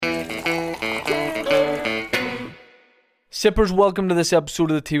Sippers, welcome to this episode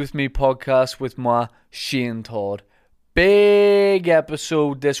of the Tea With Me podcast with my Shane Todd. Big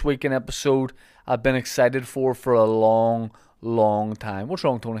episode this week, an episode I've been excited for a long time. What's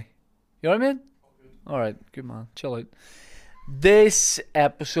wrong, Tony? You alright, man? Alright, good man. Chill out. This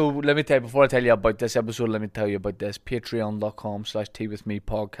episode, let me tell you, before I tell you about this episode, let me tell you about this.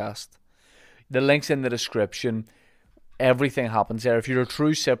 Patreon.com/teawithmepodcast. The link's in the description. Everything happens there. If you're a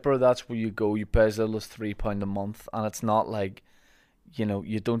true sipper, that's where you go. You pay as little as £3 a month, and it's not like, you know,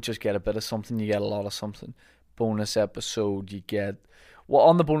 you don't just get a bit of something, you get a lot of something. Bonus episode, you get... Well,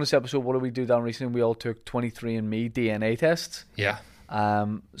 on the bonus episode, what did we do down recently? We all took 23andMe DNA tests. Yeah.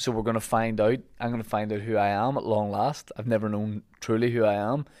 So we're going to find out. I'm going to find out who I am at long last. I've never known truly who I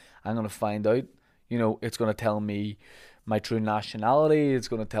am. I'm going to find out. You know, it's going to tell me my true nationality. It's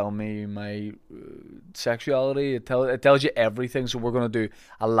going to tell me my sexuality. It tells you everything. So we're going to do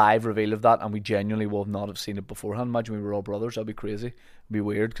a live reveal of that, and we genuinely will not have seen it beforehand. Imagine we were all brothers. That'd be crazy. It'd be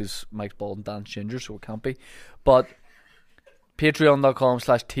weird because Mike's bald and Dan's ginger, so it can't be. But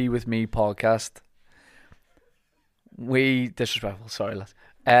patreon.com/teawithmepodcast. Disrespectful, sorry lads.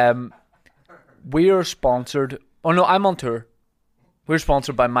 We are sponsored. Oh no, I'm on tour. We're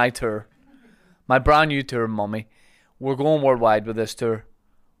sponsored by my tour, my brand new tour, Mummy. We're going worldwide with this tour.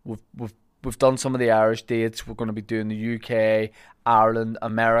 We've done some of the Irish dates. We're going to be doing the UK, Ireland,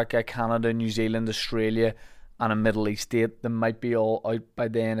 America, Canada, New Zealand, Australia, and a Middle East date. They might be all out by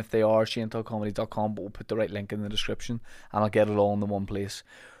then. If they are, ShaneToddComedy.com, but we'll put the right link in the description and I'll get it all in the one place.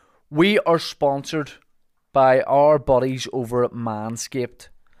 We are sponsored by our buddies over at Manscaped.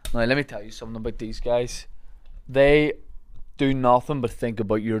 Now let me tell you something about these guys. They do nothing but think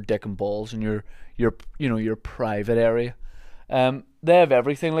about your dick and balls and your private area. They have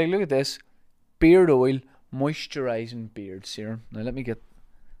everything. Like, look at this: beard oil, moisturizing beard serum. Now let me get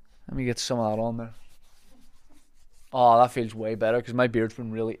some of that on there. Oh, that feels way better because my beard's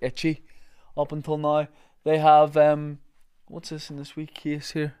been really itchy up until now. They have what's this in this wee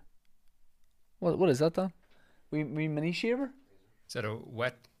case here? What is that, Dan? We mini shaver? Is that a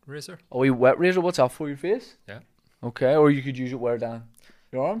wet razor? Oh, wee wet razor. What's that for your face? Yeah. Okay, or you could use it where, Dan?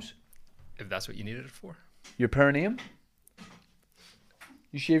 Your arms? If that's what you needed it for. Your perineum?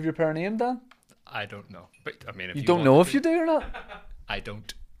 You shave your perineum, Dan? I don't know. But I mean, if you don't know if you do or not? I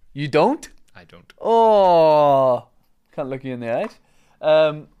don't. You don't? I don't. Oh, can't look you in the eyes.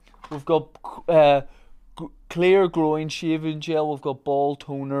 We've got clear growing shaving gel. We've got ball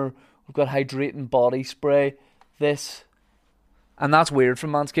toner. We've got hydrating body spray. This. And that's weird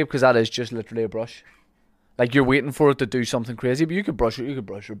from Manscaped because that is just literally a brush. Like, you're waiting for it to do something crazy, but you could brush it. You could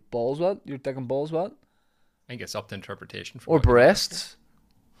brush your balls wet. Your dick and balls wet. I think it's up to interpretation. Or breasts.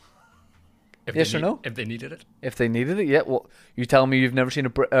 Yes or no? If they needed it. If they needed it, yeah. Well, you tell me you've never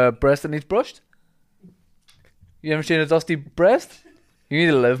seen a breast that needs brushed? You never seen a dusty breast? You need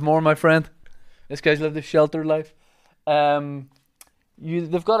to live more, my friend. This guy's lived a sheltered life. They've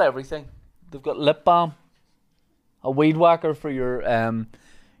got everything. They've got lip balm, a weed whacker for your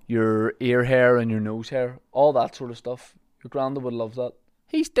ear hair and your nose hair, all that sort of stuff. Your granda would love that.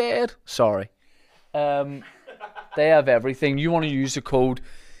 He's dead. Sorry. They have everything. You want to use the code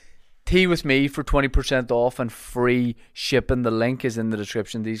Tea With Me for 20% off and free shipping. The link is in the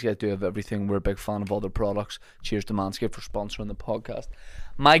description. These guys do have everything. We're a big fan of other products. Cheers to Manscaped for sponsoring the podcast.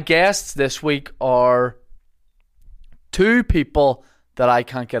 My guests this week are two people that I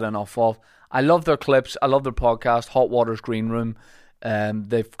can't get enough of. I love their clips. I love their podcast, Hot Water's Green Room.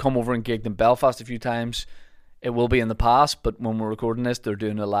 They've come over and gigged in Belfast a few times. It will be in the past, but when we're recording this, they're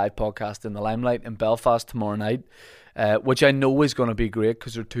doing a live podcast in the Limelight in Belfast tomorrow night, which I know is going to be great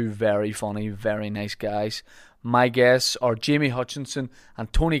because they're two very funny, very nice guys. My guests are Jamie Hutchinson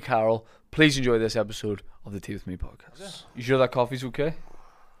and Tony Carroll. Please enjoy this episode of the Tea With Me podcast. Okay. You sure that coffee's okay?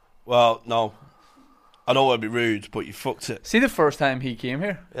 Well, no. I know it'd be rude, but you fucked it. See, the first time he came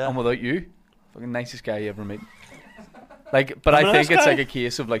here, and without you, fucking nicest guy you ever meet. Like, but I think it's like a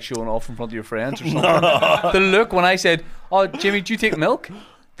case of like showing off in front of your friends or something. The look when I said, "Oh, Jimmy, do you take milk?"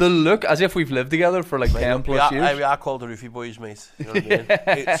 The look as if we've lived together for like 10 plus years. I called the Roofie Boys, mate. You know what I mean?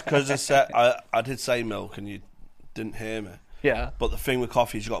 It's because I did say milk and you didn't hear me. Yeah. But the thing with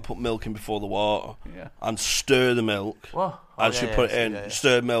coffee is you got to put milk in before the water. Yeah. And stir the milk. What? As you put it in,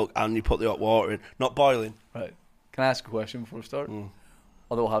 stir milk and you put the hot water in, not boiling. Right. Can I ask a question before we start?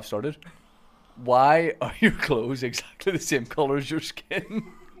 Although I have started. Why are your clothes exactly the same colour as your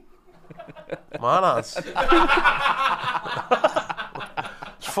skin? Man ass.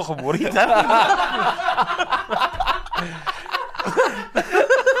 It's fucking worried then.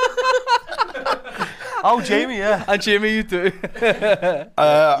 Oh, Jamie, yeah. And Jamie, you too.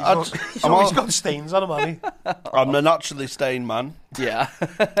 He's always got stains on him, hasn't he? I'm a naturally stained man. Yeah.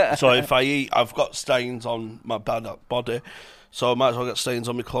 So if I eat, I've got stains on my body. So I might as well get stains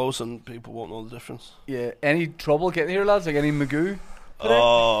on my clothes and people won't know the difference. Yeah. Any trouble getting here, lads? Like any magoo?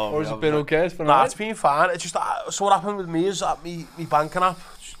 Oh, or has it been okay? It's been Nah, alright? it's been fine. It's just so what happened with me is that me banking app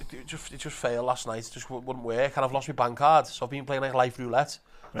it just failed last night. It just wouldn't work, and I've lost my bank card. So I've been playing like live roulette,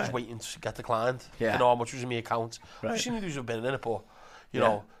 just waiting to get declined. Yeah. You know how much was in my account. Right. I've seen there's a bit in it, but you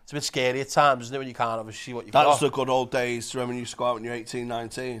know it's a bit scary at times, isn't it? When you can't obviously see what you've got. That's the good old days. Remember when you used to go out when you're 18,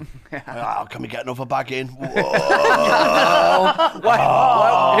 19? Oh, can we get another bag in? Why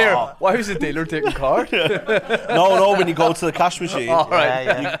was the dealer taking card? No, when you go to the cash machine. All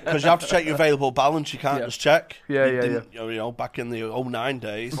right. Because you have to check your available balance, you can't just check. Yeah. You know, back in the 09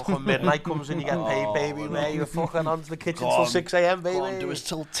 days. Fucking midnight comes in, you get paid, baby. Mate, you're fucking onto the kitchen till 6 a.m, baby. Go on, do us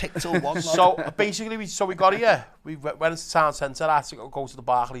till 1. So basically, we got here. We went into town centre. I had to go to the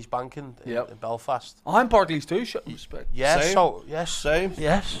Barclays Bank in Belfast. I'm Barclays too. Shut respect. Yeah. Same. So yes. Same.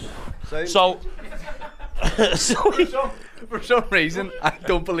 Yes. Same. So. For some reason, I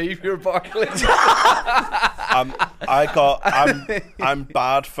don't believe you're Barclays. I'm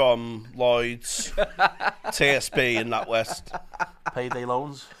bad from Lloyd's, TSB in that West. Payday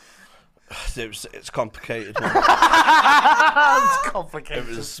loans. It's complicated. It's complicated.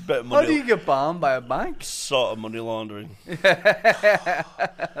 It was a bit of How money. do you get banned by a bank? Sort of money laundering.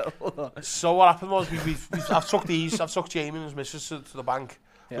 So what happened was I've took Jamie and his missus to the bank.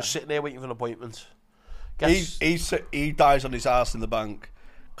 We're sitting there waiting for an appointment. He dies on his ass in the bank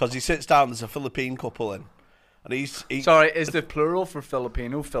because he sits down. There's a Philippine couple in, and he's Sorry, is the plural for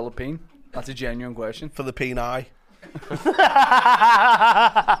Filipino Philippine? That's a genuine question. Filipini.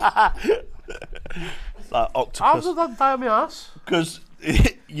 That octopus. How did that die on my ass? Because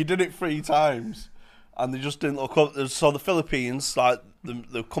you did it 3 times, and they just didn't look up. So the Philippines, like,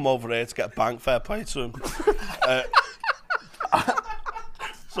 they've come over here to get a bank. Fair play to them.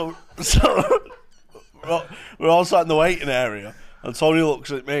 So we're all sat in the waiting area, and Tony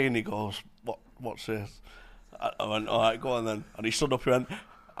looks at me and he goes, "What's this?" I went, "All right, go on then." And he stood up and went,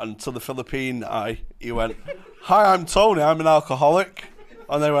 and to the Philippine guy, he went, "Hi, I'm Tony. I'm an alcoholic."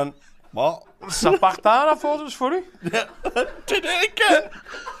 And they went, "What?" Sat back down. I thought it was funny. Yeah. Did it again?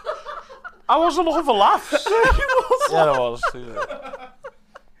 I wasn't looking for laughs. Yeah, I was.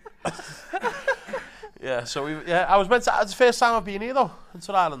 Yeah, so I was meant to. It's the first time I've been here though,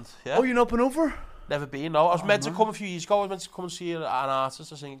 into Ireland. Yeah. Oh, you're not been over? Never been. No, I was meant to come a few years ago. I was meant to come and see an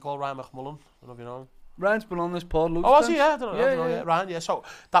artist, a singer called Ryan McMullen. I don't know if you know him. Ryan's been on this pod loads Oh, of was he? times. Yeah, I don't know. Yeah. Ryan, yeah. So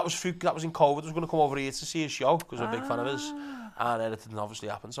that was in COVID. I was going to come over here to see his show because I'm a big fan of his. And it didn't obviously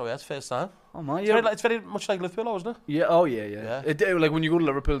happen. So yeah, it's the first time. Oh man, It's very much like Liverpool, isn't it? Yeah. Oh yeah. Like when you go to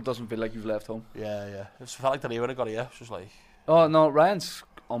Liverpool, it doesn't feel like you've left home. Yeah. It felt like that here when I got here. It's just like. Oh no, Ryan's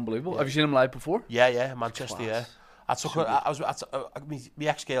unbelievable. Have you seen him live before? Yeah, Manchester. Yeah, I took her. My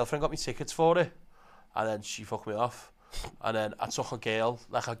ex-girlfriend got me tickets for it, and then she fucked me off. And then I took a girl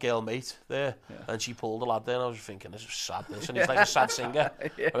mate there, and she pulled the lad there, and I was thinking, this is sad, this. And he's like a sad singer.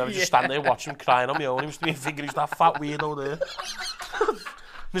 And I was just standing there watching him crying on my own. He was doing thinking he's that fat weirdo there.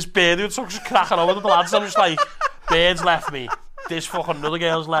 This bird who took just cracking over to the lads. I'm just like, birds left me. This fucking another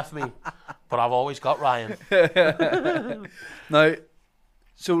girl's left me. But I've always got Ryan. Now,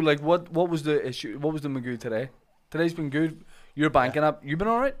 so like, what was the issue? What was the magoo today? Today's been good. You're banking up. You been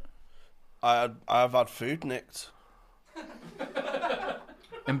all right? I've had food nicked.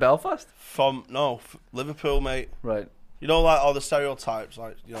 In Belfast? From Liverpool, mate. Right. You know, like all the stereotypes,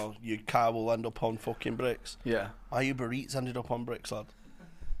 like, you know, your car will end up on fucking bricks. Yeah. My Uber Eats ended up on bricks, lad.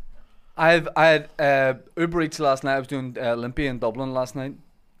 I had Uber Eats last night. I was doing Olympia in Dublin last night,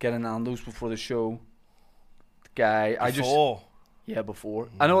 getting Nando's before the show. The guy, before.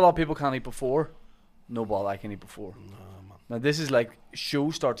 I know a lot of people can't eat before. No ball, I can eat before. No, man. Now this is like, show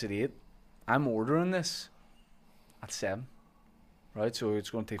starts at 8. I'm ordering this at 7. Right, so it's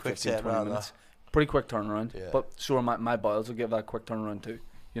going to take 15-20 minutes. Pretty quick turnaround. Yeah. But so are my boils will give that quick turnaround too.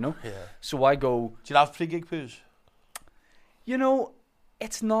 You know? Yeah. So I go. Do you have pre-gig poos? You know,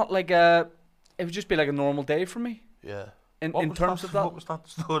 it's not like it would just be like a normal day for me. Yeah. In terms of that. What was that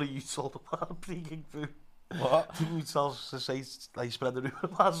story you told about pre-gig poo? What? Didn't you tell us to say like spread the rumor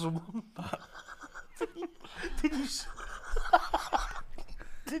about someone? Did you?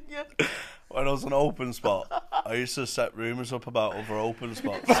 Didn't you? When I was an open spot, I used to set rumours up about other open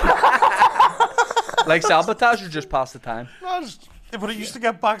spots. Like sabotage or just pass the time? But it used to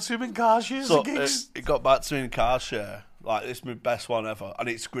get back to him in car shares and gigs. It got back to me in car share. Like, this is my best one ever. And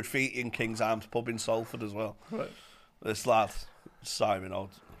it's graffiti in King's Arms pub in Salford as well. Right. This lad, Simon,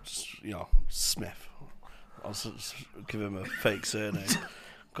 Smith. I'll give him a fake surname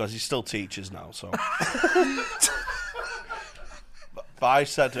because he still teaches now. So, but I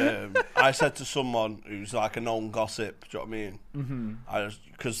said to someone who's like a known gossip. Do you know what I mean? Mm-hmm.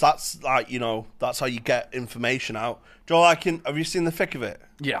 Because that's like that's how you get information out. Do you know, like have you seen the thick of it?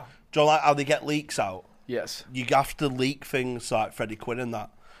 Yeah. Do you know, like how they get leaks out? Yes. You have to leak things like Freddie Quinn and that,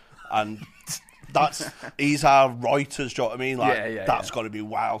 and he's our Reuters. Do you know what I mean? Like that's got to be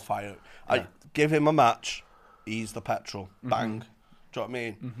wildfire. I give him a match. He's the petrol. Bang. Do you know what I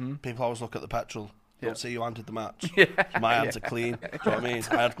mean? Mm-hmm. People always look at the petrol. Don't see you handed the match. My hands are clean. Do you know what I mean?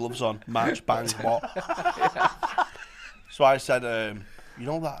 I had gloves on. Match, bang, what? So I said, you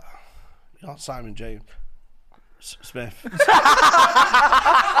know that Simon James Smith.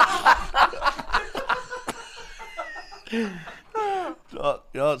 You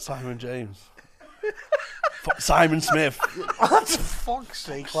know that Simon James. Simon Smith. For fuck's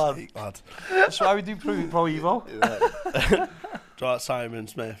sake, lad. That's why we do Pro Evo. Do you know that Simon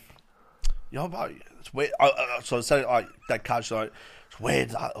Smith? You know about it's weird. So I said it like dead casual. Like, it's weird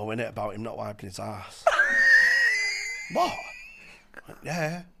that though, innit, about him not wiping his ass. What?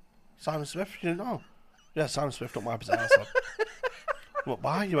 Yeah, Simon Smith. You didn't know? Yeah, Simon Smith don't wipe his ass. What?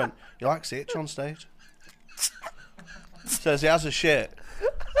 Why? You went. You like Sitch on stage? Says he has a shit.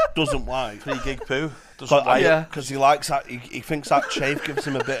 Doesn't wipe. Pre-gig poo. Doesn't wipe. Because he likes that. He thinks that shave gives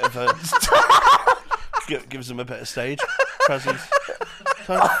him a bit of a gives him a bit of stage presence.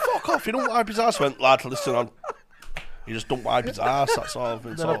 So fuck off. He don't wipe his ass. Went, lad, listen on. He just don't wipe his ass. That's all.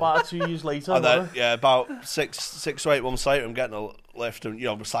 Then about 2 years later. And then, about six or 8 months later, I'm getting a lift and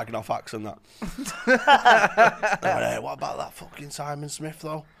we're slagging off acts and that. Went, hey, what about that fucking Simon Smith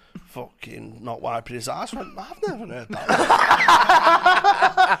though? Fucking not wiping his ass. Went, I've never heard that.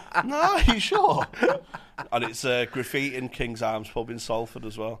 No, you sure? And it's graffiti in King's Arms pub in Salford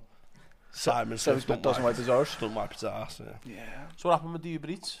as well. Simon Smith doesn't wipe his arse. Doesn't wipe his ass. Yeah. So what happened with the Uber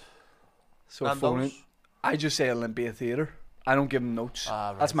Eats? So phoning. I just say Olympia Theatre. I don't give them notes.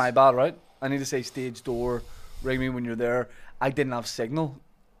 Right. That's my bad, right? I need to say stage door. Ring me when you're there. I didn't have signal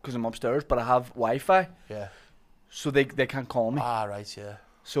because I'm upstairs, but I have Wi-Fi. Yeah. So they can't call me. Right, yeah.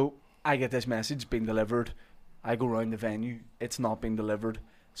 So I get this message being delivered. I go round the venue. It's not being delivered.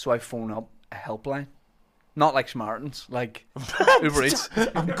 So I phone up a helpline. Not like Smartens, like Uber Eats.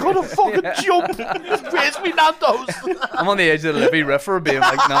 I'm gonna fucking jump. Where's me Nando's? I'm on the edge of the Libby River being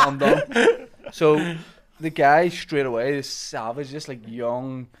like, nah, I'm done. So the guy straight away, this savage, this like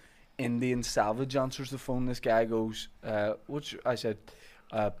young Indian savage answers the phone. This guy goes, which I said,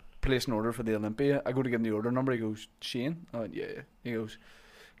 place an order for the Olympia. I go to give him the order number. He goes, Shane? I went, yeah. He goes,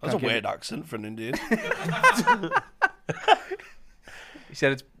 that's a weird accent for an Indian. He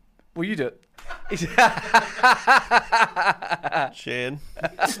said, it's, will you do it? He said, Shane.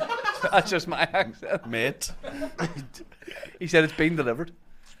 That's just my accent. Mate. He said, it's been delivered.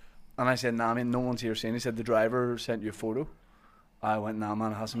 And I said, nah, man, no one's here saying. He said, the driver sent you a photo. I went, nah,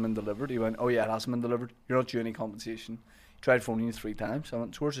 man, it hasn't been delivered. He went, oh, yeah, it hasn't been delivered. You're not due any compensation. He tried phoning you 3 times. I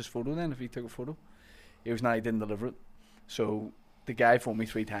went, so where's his photo then if he took a photo? He was, nah, he didn't deliver it. So the guy phoned me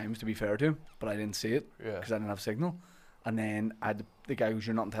 3 times, to be fair to him, but I didn't see it because I didn't have signal. And then the guy goes,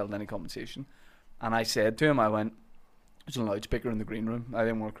 you're not entitled to any compensation. And I said to him, I went, there's a loudspeaker in the green room. I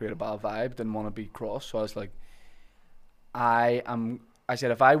didn't want to create a bad vibe, didn't want to be cross. So I was like, I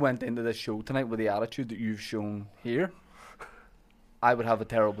said, if I went into this show tonight with the attitude that you've shown here, I would have a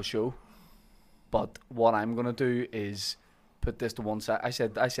terrible show. But what I'm going to do is put this to one side. I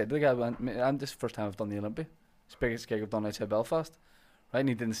said to the guy, this is the first time I've done the Olympia. It's the biggest gig I've done outside Belfast. Right? And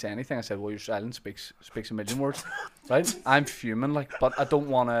he didn't say anything. I said, well, your silence speaks a million words. Right? I'm fuming, like, but I don't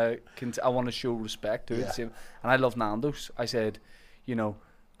want to, I want to show respect to it. And I love Nando's. I said,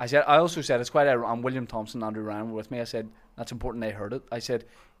 I also said, it's quite ironic. And William Thompson and Andrew Ryan were with me. I said, that's important they heard it. I said,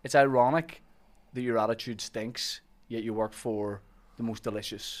 it's ironic that your attitude stinks, yet you work for the most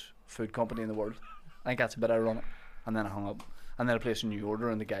delicious food company in the world. I think that's a bit ironic. And then I hung up. And then I placed a new order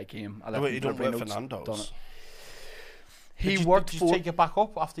and the guy came. Wait, you don't work for Nando's? He did worked you take it back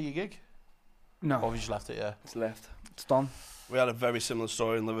up after your gig? No. Or have you just left it, yeah? It's left. It's done. We had a very similar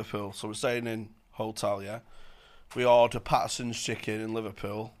story in Liverpool. So we're staying in hotel, yeah? We ordered Patterson's chicken in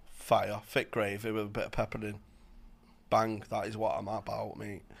Liverpool. Fire. Thick gravy with a bit of pepper in. Bang. That is what I'm about,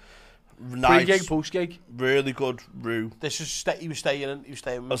 mate. Nice. Pre-gig, post-gig? Really good roux. This was he was staying I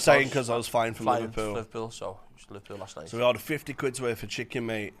was staying because I was flying from Liverpool. So he was in Liverpool last night. So we ordered 50 quid's worth of chicken,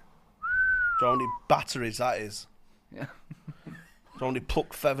 mate. Do you know how many batteries that is? Yeah. Do you know how many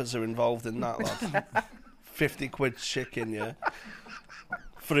pluck feathers are involved in that, lad? 50 quid chicken, yeah.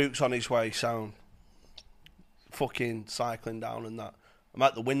 Fruit's on his way, sound. Fucking cycling down and that. I'm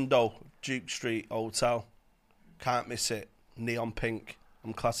at the window, Duke Street Hotel. can't miss it. Neon pink. I'm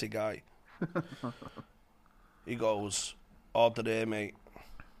a classy guy. He goes, ordered here, mate.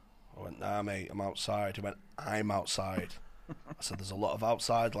 I went, nah, mate, I'm outside. He went, I'm outside. I said, there's a lot of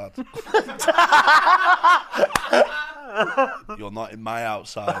outside, lad. You're not in my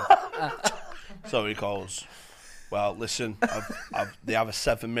outside. So he goes, well, listen, they have a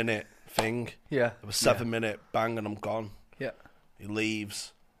 7-minute thing. Yeah. It was 7-minute, bang, and I'm gone. Yeah. He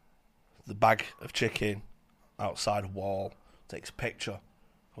leaves the bag of chicken outside a wall, takes a picture.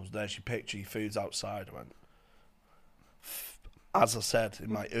 Goes, there's your picture, your food's outside. I went, as I said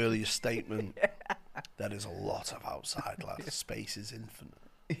in my earlier statement, there is a lot of outside, lad. The space is infinite.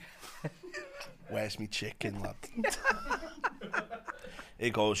 Where's me chicken, lad? He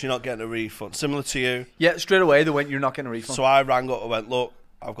goes, you're not getting a refund. Similar to you. Yeah, straight away they went, you're not getting a refund. So I rang up and went, look,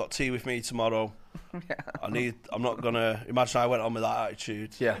 I've got tea with me tomorrow. I'm not going to... Imagine I went on with that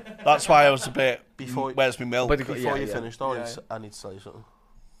attitude. Yeah. That's why I was a bit... Before- where's my milk? Before you finish, though, I need to tell you something.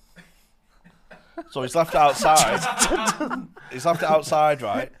 So he's left it outside. He's left it outside,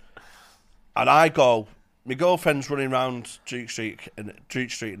 right? And I go, my girlfriend's running around Duke Street in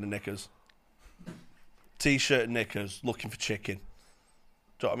the knickers. T-shirt and knickers, looking for chicken.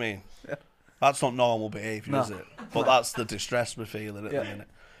 Do you know what I mean? Yeah. That's not normal behaviour, No. is it? But that's the distress we're feeling at the minute.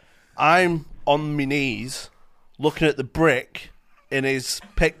 I'm on my knees, looking at the brick in his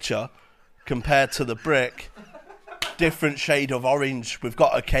picture compared to the brick. Different shade of orange. We've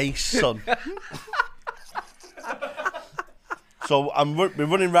got a case, son. So we're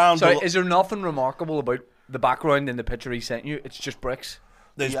running around. Sorry, is there nothing remarkable about the background in the picture he sent you? It's just bricks.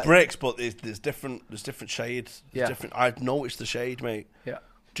 There's bricks, but there's different shades. Yeah. Different. I've noticed the shade, mate. Yeah.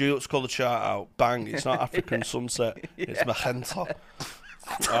 Dulux colour chart out. Bang! It's not African sunset. It's magenta.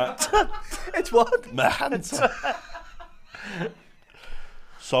 Right? It's what? Magenta.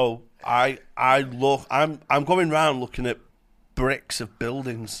 So I look. I'm going round looking at bricks of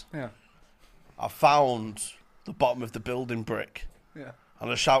buildings. Yeah. I found the bottom of the building brick. Yeah.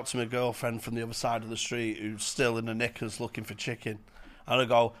 And I shout to my girlfriend from the other side of the street who's still in the knickers looking for chicken. And I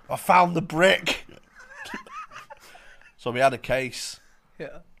go, I found the brick. So we had a case.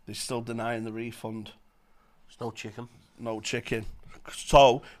 Yeah. They're still denying the refund. There's no chicken. No chicken.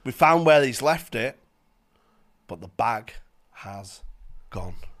 So we found where he's left it, but the bag has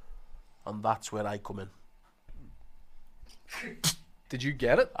gone. And that's where I come in. Did you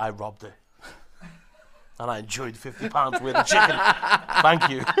get it? I robbed it. And I enjoyed £50 worth of chicken. Thank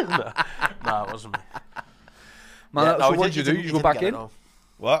you. no, it wasn't me. Man, Yeah, no, so he what did- did you he do? didn't- You he go didn't back get it, in? no.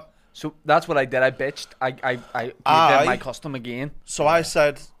 What? So that's what I did. I bitched. I did my custom again. So I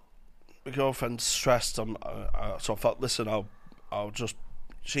said, my girlfriend's stressed. So I thought, listen, I'll just.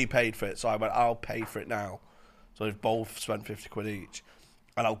 She paid for it, so I went, I'll pay for it now. So we've both spent 50 quid each,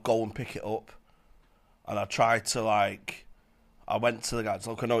 and I'll go and pick it up. And I tried to I went to the guys.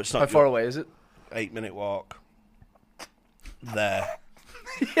 Look, I know it's not. How far away is it? 8-minute walk. There.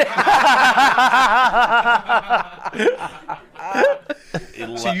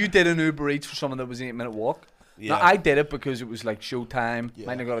 So you did an Uber Eats for someone that was an 8-minute walk? Yeah. No, I did it because it was like showtime.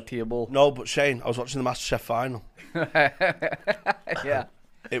 Might have got a table. No, but Shane, I was watching the MasterChef final. Yeah.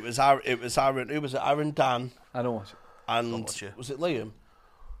 It was Aaron. Who was it? Aaron, Dan, I don't watch it. and watch it. was it Liam?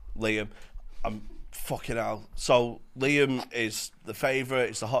 Liam. I'm fucking hell. So Liam is the favourite.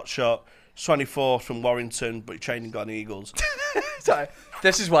 It's the hot shot. He's 24 from Warrington, but he's training Glen Eagles. Sorry.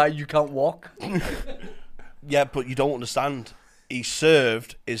 This is why you can't walk. Yeah, but you don't understand. He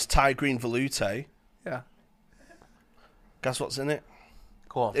served his Thai green velouté. Yeah. Guess what's in it?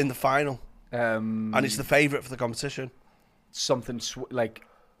 Go on. In the final. And And he's the favourite for the competition. something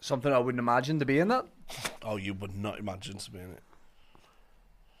something I wouldn't imagine to be in that. Oh, you would not imagine to be in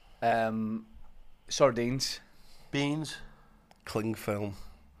it. Sardines. Beans. Cling film.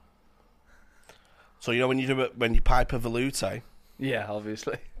 So you know when you do it, when you pipe a velouté, Yeah,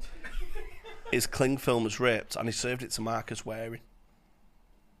 obviously. his cling film was ripped, and he served it to Marcus Waring.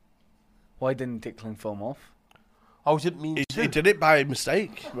 Why didn't he take cling film off? Oh, he didn't mean He to. did it by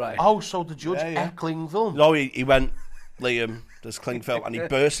mistake. Right. Oh, so the judge Yeah. heckling film. No, he went, Liam, there's cling film, and he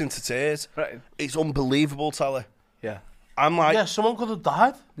burst into tears. Right. It's unbelievable, Telly. Yeah. I'm like, Yeah, someone could have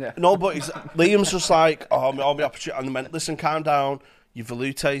died. Yeah. no, but Liam's just like, oh, my opportunity. And they went, listen, calm down. Your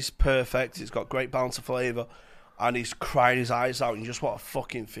velouté's perfect. It's got great balance of flavour. And he's crying his eyes out. And you just want to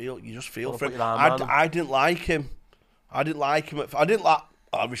fucking feel. You just feel Wanna for put him. your arm around him. I didn't like him.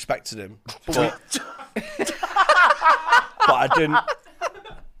 I respected him. But, but I didn't.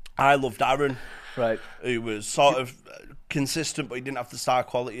 I loved Aaron, Right. who was sort of consistent, but he didn't have the star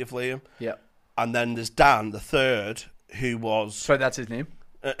quality of Liam. Yeah. And then there's Dan, the third, who was... Sorry, that's his name.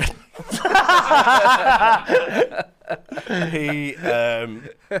 he had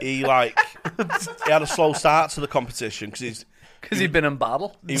a slow start to the competition because he'd been in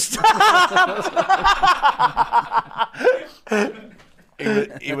battle. He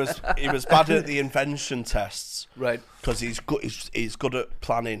was bad at the invention tests, Right. Because he's good at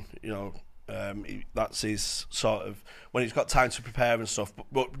planning. That's his sort of when he's got time to prepare and stuff.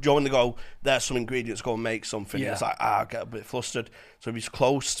 But during the go, there's some ingredients. Go and make something. Yeah. It's like I get a bit flustered. So he's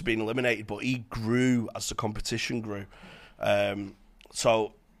close to being eliminated, but he grew as the competition grew.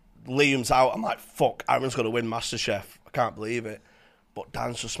 So Liam's out. I'm like, fuck. Aaron's going to win MasterChef. I can't believe it. But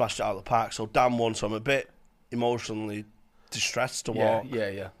Dan's just smashed it out of the park. So Dan won. So I'm a bit emotionally distressed to walk.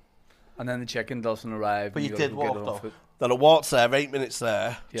 Yeah. And then the chicken doesn't arrive. But and you gotta did go get walk, it off though. it. Then I walked there, 8 minutes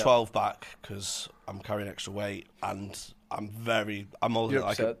there, Yeah. 12 back because I'm carrying extra weight, and I'm holding You're it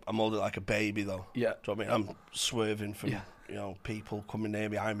upset. I'm holding it like a baby though. Yeah. Do you know what I mean? I'm swerving from Yeah. people coming near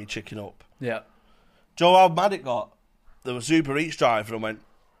behind me, chicking up. Yeah. Do you know how mad it got? There was Uber Eats driver and went,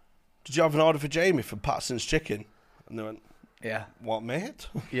 "Did you have an order for Jamie from Patson's Chicken?" And they went, Yeah. "What, mate?"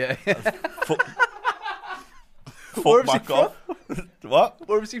 Yeah. Fuck Where was he back off. What?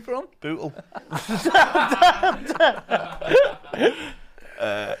 Where was he from? Bootle.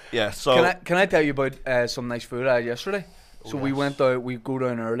 Yeah, so Can I tell you about some nice food I had yesterday? So we went out. We go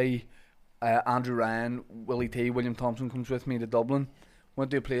down early. Andrew Ryan, Willie T, William Thompson comes with me to Dublin.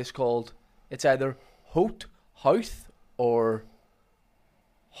 Went to a place called, it's either Howth or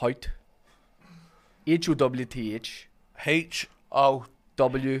Hout. HOWTH.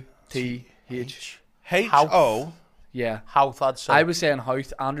 HWTH. H-O. Yeah. How I'd say. I was saying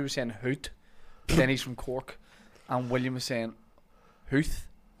Howth. Andrew was saying Hout. Then he's from Cork, and William was saying Houth.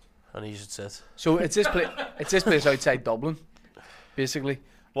 And he should sit. So it's this place. It's this place outside Dublin, basically.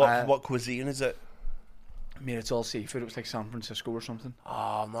 What cuisine is it? I mean, it's all seafood. It was like San Francisco or something.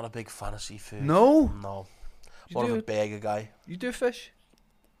 Oh, I'm not a big fan of seafood. No? No. You More of do? a burger guy. You do fish?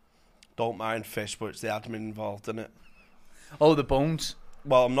 Don't mind fish, but it's the admin involved in it. Oh, the bones.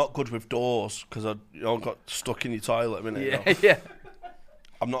 Well, I'm not good with doors because I got stuck in your toilet a minute ago. Yeah.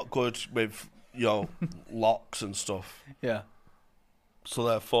 I'm not good with locks and stuff. Yeah. So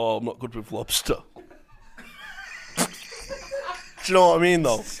therefore, I'm not good with lobster. Do you know what I mean,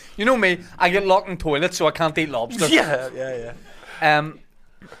 though? You know me. I get locked in toilets, so I can't eat lobster. Yeah.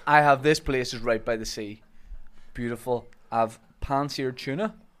 I have this place is right by the sea. Beautiful. I have pan-seared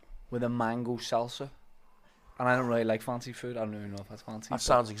tuna with a mango salsa. And I don't really like fancy food. I don't even know if that's fancy. That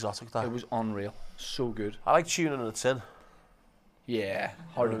sounds exotic, that. It was unreal. So good. I like tuna in a tin. Yeah.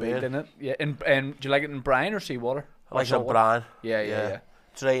 Hard to beat, Weird. isn't it? Yeah. And do you like it in brine or seawater? I like Or it in saltwater? brine. Yeah.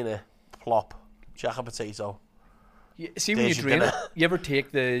 Drain it. Plop. Jack a potato. See, when you There's your drain it, dinner. you ever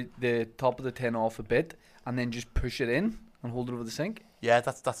take the top of the tin off a bit and then just push it in and hold it over the sink? Yeah,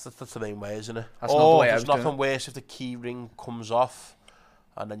 that's the main way, isn't it? That's not the way I there's was doing nothing it. worse if the key ring comes off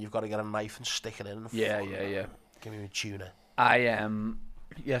and then you've got to get a knife and stick it in. Yeah. Give me a tuna. I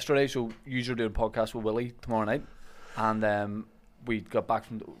yesterday, so usually do a podcast with Willie tomorrow night, and we got back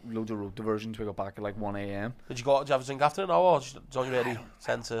from loads of road diversions. We got back at like 1 a.m. Did you have a drink after it now, or don't you really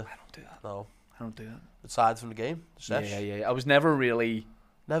tend to? I don't do that. No. I don't do that. Aside from the game, the sesh. Yeah. I was never really.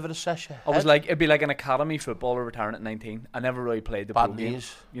 Never a sesh. I was like, it'd be like an academy footballer retiring at 19. I never really played the bad pro game.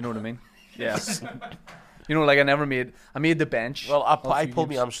 knees. You know what I mean? Yeah. Like I made the bench. Well, I a few pulled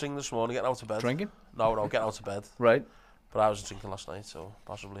my games. hamstring this morning getting out of bed. Drinking, No, getting out of bed. right? But I wasn't drinking last night, so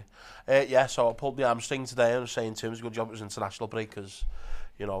possibly. So I pulled my hamstring today, and I was saying to him, it's a good job it was international break because,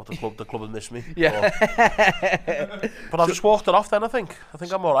 the club had missed me. Yeah. But I just walked it off then. I think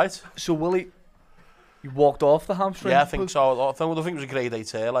I'm all right. So Willie, you walked off the hamstring. Yeah, I think so. I think it was a grade 8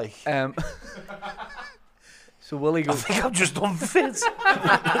 tear. Like, So Willie I goes. think I'm just unfit.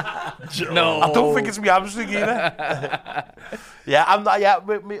 No, I don't think it's my hamstring either. Yeah, I'm not. Yeah,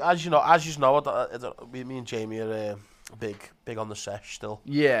 as you know, me and Jamie are big on the sesh still.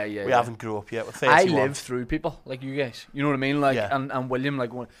 Yeah. We haven't grew up yet. We're 31. I live through people like you guys. You know what I mean? Like, Yeah. and William,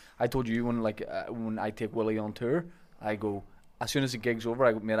 like when I told you when I take Willie on tour, I go as soon as the gig's over.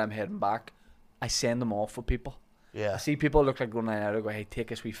 I go, mate, I'm heading back. I send them off with people. Yeah. I see people look like going out. I go, hey, take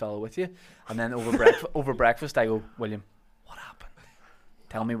this wee fella with you. And then over breakfast, I go, William, what happened?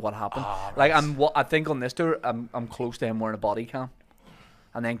 Tell me what happened. Like I think on this tour, I'm close to him wearing a body cam,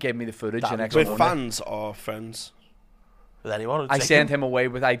 and then gave me the footage the next With morning. fans or friends? With anyone. I sent him away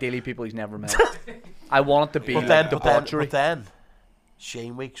with ideally people he's never met. I want it to be But like then, debauchery. but then,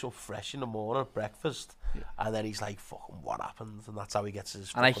 Shane wakes up fresh in the morning at breakfast, and then he's like, "Fucking, what happened?" And that's how he gets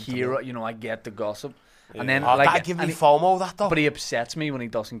his. And I fucking hear, tomato. I get the gossip, and then Oh, like, that give me and FOMO. That though. but he upsets me when he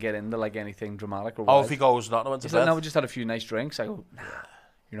doesn't get into like anything dramatic or. Oh, wild. if he goes not, I went to He's bed. like, no, we just had a few nice drinks. I go, nah,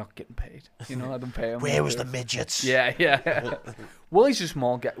 you're not getting paid. You know, I don't pay him. Where was the midgets? Yeah, yeah. Willie's a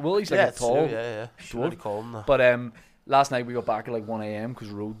small guy. Willie's like a tall. Yeah. She's really cold now. But last night we got back at like 1 a.m. because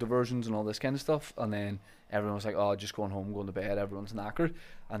road diversions and all this kind of stuff. And then everyone was like, "Oh, just going home, going to bed. Everyone's knackered."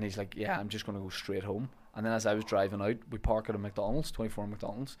 And he's like, "Yeah, I'm just going to go straight home." And then as I was driving out, we park at a McDonald's, 24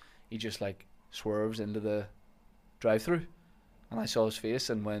 McDonald's. He just like swerves into the drive-through, and I saw his face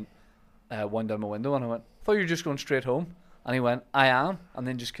and went down my window, and I went, "I thought you were just going straight home." And he went, "I am," and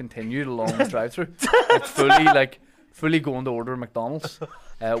then just continued along the drive-through, fully going to order McDonald's.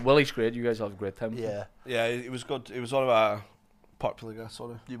 Willie's great. You guys have a great time. Yeah, it was good. It was one of our popular guests,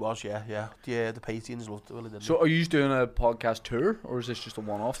 wasn't it? he was. Yeah. The Patreons loved it, really, didn't So, are you doing a podcast tour, or is this just a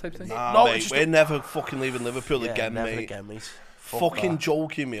one-off type thing? Nah, No, mate, it's just we're never fucking leaving Liverpool they? again, Never mate. again, mate. Fucking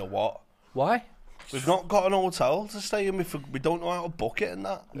joking me or what? Why? We've not got an hotel to stay in. We don't know how to book it and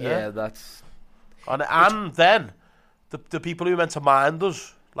that. Yeah, that's. And then the people who meant to mind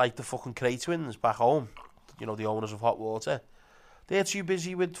us, like the fucking Cray twins back home, you know, the owners of Hot Water, they're too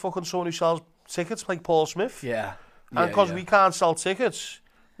busy with fucking someone who sells tickets, like Paul Smith. Yeah. And because we can't sell tickets,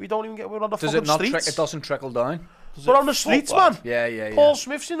 we don't even get. We're on the Does fucking it not? streets. It doesn't trickle down. We're on the streets, man. Yeah. Paul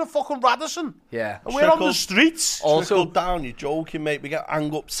Smith's in the fucking Radisson. Yeah. And we're on the streets. Also down, you're joking, mate. We get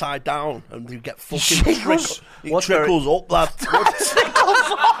hang upside down and we get fucking Trickles. It trickles up, lad.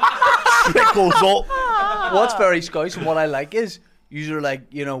 Trickles up. What's very scouse and what I like is you're like,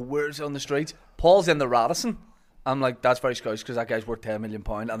 you know, where's on the streets? Paul's in the Radisson. I'm like, that's very scouse because that guy's worth £10 million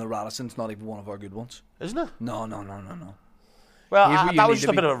and the Radisson's not even one of our good ones. Isn't it? No. Well, You that need was just to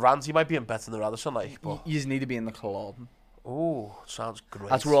a bit of a rant. He might be in better than the Radisson, like. But You just need to be in the club. oh, sounds great.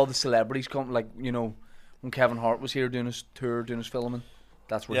 That's where all the celebrities come. Like, you know, when Kevin Hart was here doing his tour, doing his filming,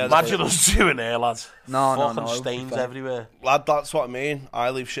 that's where. Yeah, Imagine us doing here, lads. No, fucking it would be stains fine. everywhere. Lad, that's what I mean. I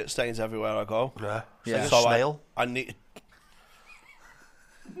leave shit stains everywhere I go. Yeah. Yeah. Like a So snail. I need.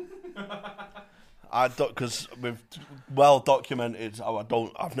 I don't, because we've well documented.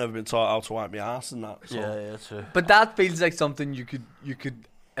 I've never been taught how to wipe my ass and that. So. Yeah, too. But that feels like something you could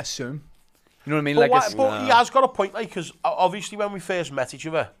assume. You know what I mean? But, Like, but he has got a point, like, because obviously when we first met each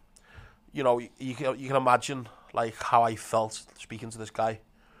other, you know, you can imagine like how I felt speaking to this guy.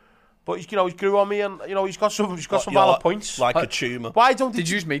 But he's grew on me, and you know, he's got some valid points. Like a tumour. Why don't did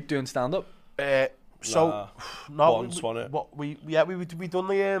you meet doing stand up? No, once, wasn't it? we done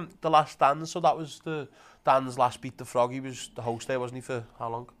the last dance, so that was the Dan's last beat the frog. He was the host there, wasn't he, for how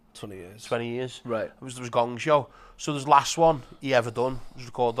long? 20 years. 20 years. Right. There was Gong Show. So this last one he ever done was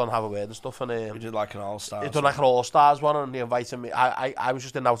recorded on Have a Word and stuff, and We did like an all-star. he done like an All-Stars one, and he invited me. I was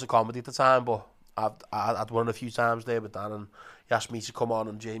just in out of comedy at the time, but I'd won a few times there with Dan, and he asked me to come on,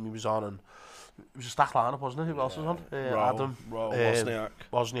 and Jamie was on, and it was a stacked lineup, wasn't it? Who else was on? Adam,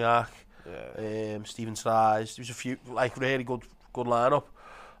 Wozniak, Stephen Styes. There was a few like really good lineup,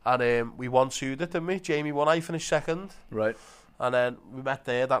 and we won 2, didn't we? Jamie won, I finished second, Right. and then we met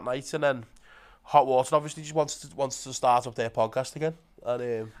there that night, and then Hot Water obviously just wants to start up their podcast again,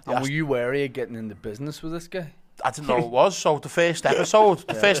 and And were you wary of getting into business with this guy? I didn't know it was. So the first episode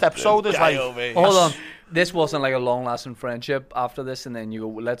is like, Hold on. This wasn't like a long-lasting friendship after this, and then you go,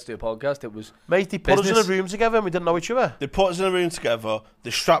 let's do a podcast. It was mate, they put us in business. a room together and we didn't know each other. They put us in a room together.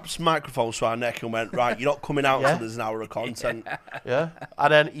 They strapped microphones to our neck and went, right, you're not coming out Yeah. until there's an hour of content. Yeah.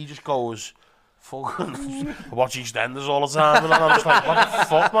 And then he just goes, fucking, I watch EastEnders all the time, and I'm just like, what the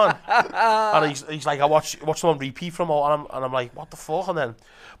fuck, man? And he's like, I watch them on repeat from all, and I'm like, what the fuck? And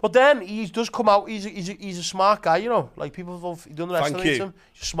then he does come out. He's a smart guy, you know. Like people have done the rest of him.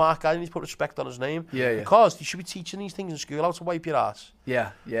 He's a smart guy, and he's put respect on his name. Yeah. Because you should be teaching these things in school how to wipe your ass. Yeah.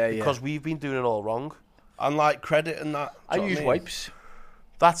 Because we've been doing it all wrong. And like credit and that. I do you know use what mean? wipes.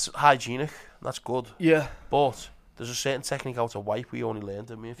 That's hygienic. That's good. Yeah. But there's a certain technique how to wipe. We only learned,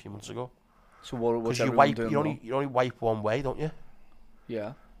 didn't we, a few months ago? So what's Because you everyone wipe, doing you wrong? only wipe one way, don't you?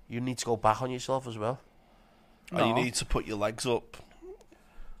 Yeah. You need to go back on yourself as well. And you No. need to put your legs up.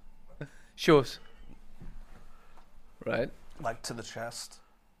 Show us. Right. Like to the chest.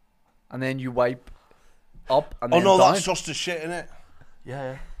 And then you wipe up and Oh then no, down. that's just a shit, innit?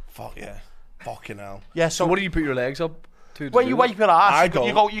 Yeah. Fuck yeah. Fucking hell. Yeah. So So what do you put your legs up to? when do you it? wipe your ass, I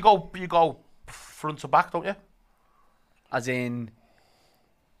you go front to back, don't you? As in,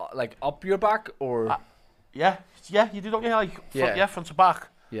 like up your back or? Yeah. You do, don't you? Like front to back.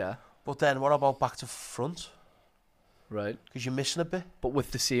 Yeah. But then what about back to front? Right. Because you're missing a bit. But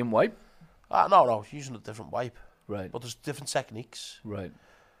with the same wipe? No, using a different wipe. Right. But there's different techniques. Right.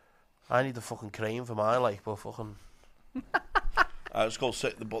 I need the fucking crane for mine, like, but fucking. I just go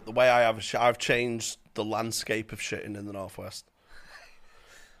sit. But the way I have I've changed the landscape of shitting in the northwest.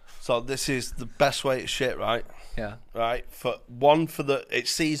 So this is the best way to shit, right? Yeah. Right? It's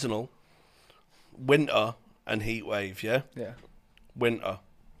seasonal. Winter and heat wave, yeah? Yeah. Winter.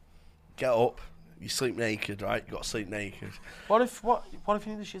 Get up. You sleep naked, right? You got to sleep naked. What if you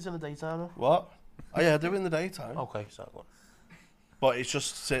need the shit in the daytime? Though? What? Oh yeah, I do in the daytime. Okay, so what? But it's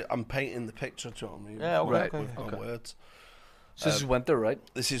just I'm painting the picture, do you know what I mean? Yeah, okay, Right. okay. With my words. So this is winter, right?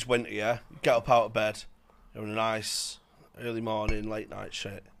 This is winter, yeah? You get up out of bed. You're in a nice early morning, late night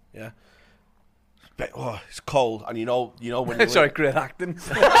shit, yeah? It's cold, and you know when you Sorry, great acting.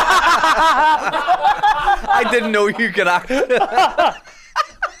 I didn't know you could act.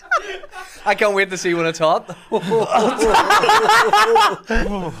 I can't wait to see when it's hot.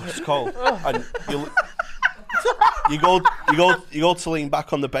 It's cold, and you go to lean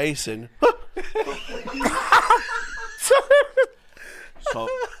back on the basin. So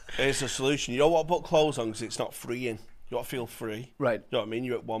here's the solution. You don't want to put clothes on because it's not freeing. You want to feel free. Right. Do you know what I mean?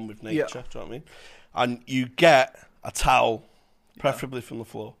 You're at one with nature. Yeah. Do you know what I mean? And you get a towel, preferably from the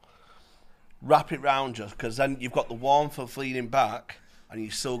floor. Wrap it round you, because then you've got the warmth of leaning back, and you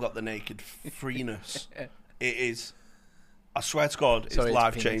still got the naked freeness. It is, I swear to God, it's Sorry, it's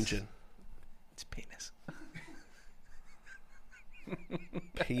life penis. changing. It's penis.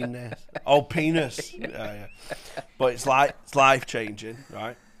 Penis. Oh, penis. Yeah. But it's life changing,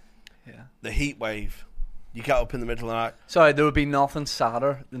 right? Yeah. The heat wave. You get up in the middle of the night. Sorry, there would be nothing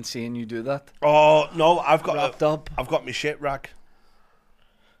sadder than seeing you do that. Oh no, I've Wrapped up. I've got my shit rag.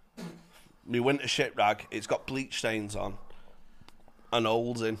 My winter shit rag. It's got bleach stains on and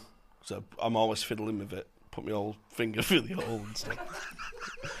holes in, so I'm always fiddling with it. Put my old finger through the hole and stuff.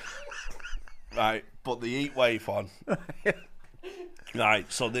 Right, but the heat wave on. Right,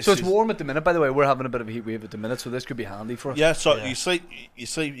 so this So is it's warm at the minute, by the way. We're having a bit of a heat wave at the minute, so this could be handy for us. yeah. So you sleep,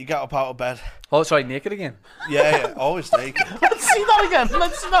 you get up out of bed. Oh, sorry, naked again. Yeah, always naked. Let's see that again.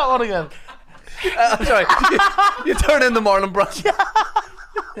 Let's see that one again. I'm sorry. You turn in the Marlon Brando.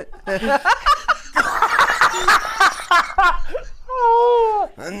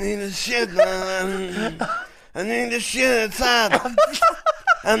 I need a shit, man. I need a shit inside.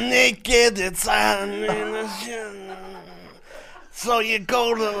 I'm naked inside. I need a shit. So you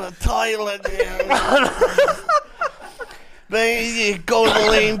go to the toilet, baby, you go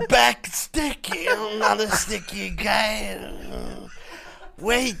to lean back, sticky. I'm not a sticky guy.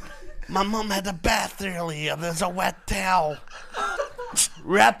 Wait, my mom had a bath earlier. There's a wet towel.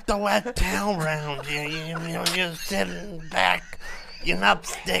 Wrap the wet towel around you. You're sitting back. You're not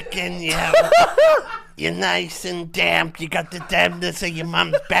sticking. You're nice and damp. You got the dampness of your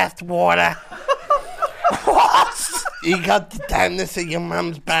mom's bath water. What? You got the dampness of your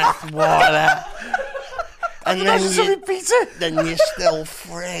mom's bath water. And then you're still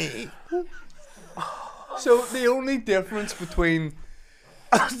free. So the only difference between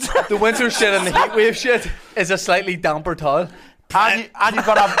the winter shit and the heat wave shit is a slightly damper towel. And you've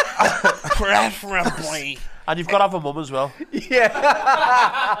got to have, Preferably. and you've got to have a mum as well.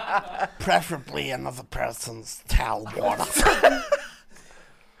 Yeah. Preferably another person's towel water.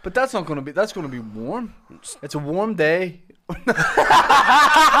 But that's not going to be. That's going to be warm. It's a warm day.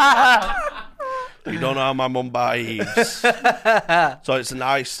 You don't know how my mum behaves. So it's a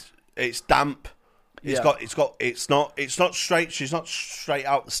nice. It's damp. Yeah. It's not straight. She's not straight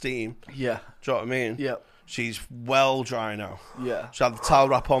out the steam. Yeah. Do you know what I mean? Yeah. She's well dry now. Yeah. She had the towel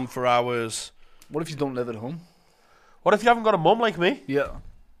wrap on for hours. What if you don't live at home? What if you haven't got a mum like me? Yeah.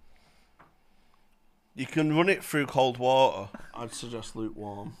 You can run it through cold water. I'd suggest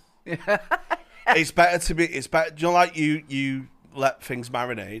lukewarm. It's better. Do you know, like you let things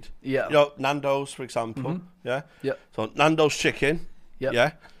marinate? Yeah. You know, Nando's, for example. Yeah. Yeah. So Nando's chicken. Yep.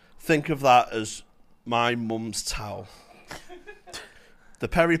 Yeah. Think of that as my mum's towel. The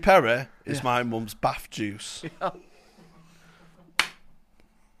peri peri is my mum's bath juice. Yeah.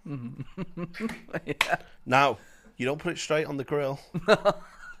 Now, you don't put it straight on the grill. My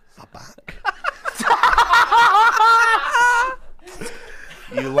back.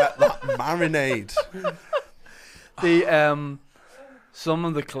 You let that marinate. The some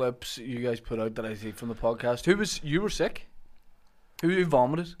of the clips you guys put out that I see from the podcast. You were sick? Who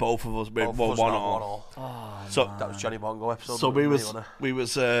vomited? Both of us, Both one of us not all. one all. So That was Johnny Bongo episode. So we wasn't was it? we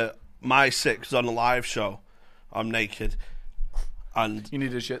was my six on a live show. I'm naked and You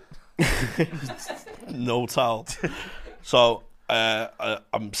need a shit. no towel. So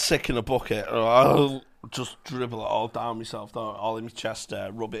I'm sick in a bucket. I'll just dribble it all down myself, all in my chest,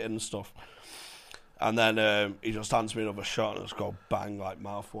 rub it in and stuff. And then he just hands me another shot and just go bang like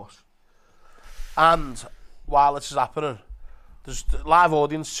mouthwash. And while this is happening, There's a live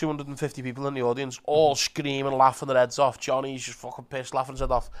audience, 250 people in the audience, all screaming, laughing their heads off. Johnny's just fucking pissed, laughing his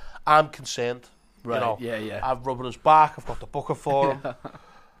head off. I'm concerned. Right, You know, yeah. I'm rubbing his back. I've got the booker for him.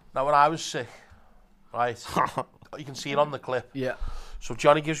 Now, when I was sick, right, you can see it on the clip. Yeah. So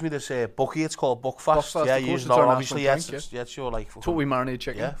Johnny gives me this bookie. It's called Buckfast. Buckfast, Yeah, of you course, know, it's our obviously, national yes, drink, it's your like. That's what we marinate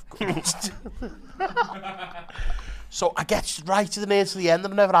chicken. Yeah. So I get right to the near to the end.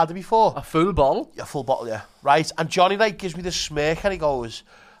 I've never had it before. A full bottle? A full bottle, yeah. Right, and Johnny like gives me this smirk and he goes,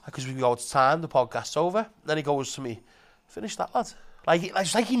 because we go, it's time, the podcast's over. Then he goes to me, finish that, lad.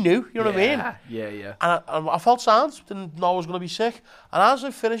 It's like he knew, you know what I mean? Yeah. And I felt sound, didn't know I was going to be sick. And as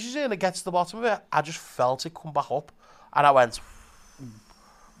it finishes it and it gets to the bottom of it, I just felt it come back up. And I went,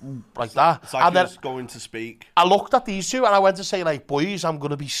 like that. It's like and he then was going to speak. I looked at these two and I went to say, like, boys, I'm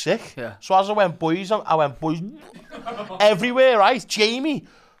going to be sick. Yeah. So as I went, boys, I went, boys, everywhere, right? Jamie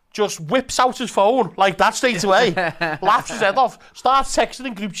just whips out his phone like that straight away, laughs his head off, starts texting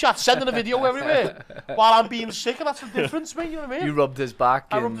in group chat, sending a video everywhere while I'm being sick, and that's the difference, mate, you know what I mean? You rubbed his back.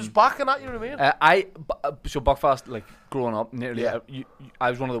 I rubbed his back and that, you know what I mean? So Buckfast, like, growing up, nearly, Yeah. I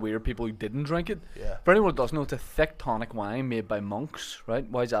was one of the weird people who didn't drink it. Yeah. For anyone who doesn't know, it's a thick tonic wine made by monks, right?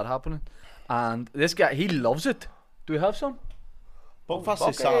 Why is that happening? And this guy, he loves it. Do we have some?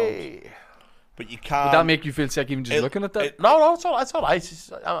 Buckfast is sound, but you can't. Would that make you feel sick even just looking at that? No, it's all right.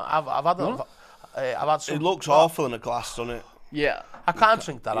 I've had No? I've had some. It looks awful in a glass, doesn't it? Yeah. I can't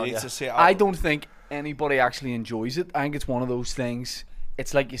drink that You out need yet. to see it out. I don't think anybody actually enjoys it. I think it's one of those things.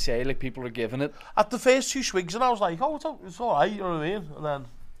 It's like you say, like people are giving it. At the first two swigs, and I was like, oh, it's all right, you know what I mean? And then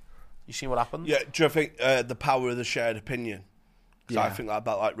you see what happens. Yeah, do you think the power of the shared opinion? 'Cause I Yeah. think that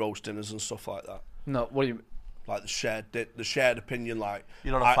about like roast dinners and stuff like that. No, what do you? Like the shared opinion, like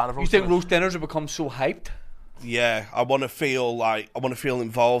You're not a fan of You roast think dinners? roast dinners have become so hyped? yeah, I want to feel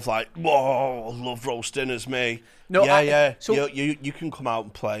involved. Like, whoa, I love roast dinners, me. No, yeah. so- you can come out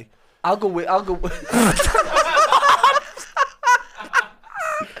and play. I'll go with.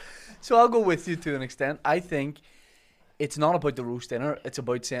 So I'll go with you to an extent. I think it's not about the roast dinner. It's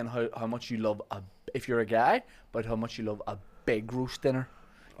about saying how much you love if you're a guy, but how much you love a big roast dinner.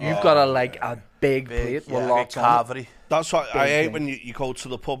 You've got a big plate with lots on it. carvery. That's why I hate thing. when you go to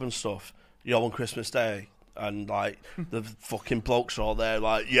the pub and stuff. You know, on Christmas Day. And like the fucking blokes are all there,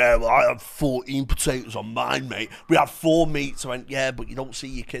 like, yeah, well, I had 14 potatoes on mine, mate. We had 4 meats. I went, yeah, but you don't see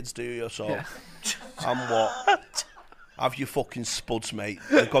your kids, do you? So, I'm what? Have your fucking spuds, mate.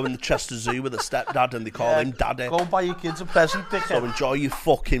 They go in the Chester Zoo with a stepdad, and they call him Daddy. Go and buy your kids a present, So dickhead. enjoy your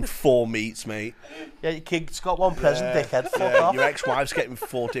fucking 4 meats, mate. Yeah, your kid's got one present, dickhead. Fuck Yeah, off. your ex-wife's getting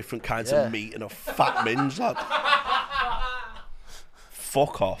 4 different kinds Yeah. of meat and a fat minge, lad.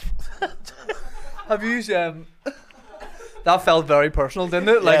 Fuck off. Have you? That felt very personal, didn't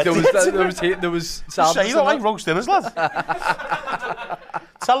it? Like Yeah, there was Say sadness. you don't in like it. roast dinners, lad.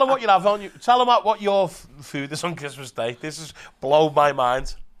 Tell them what you have on you. Tell them what your food is on Christmas Day. This has blown my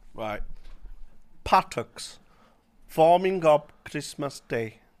mind. Right. Pattocks. Forming up Christmas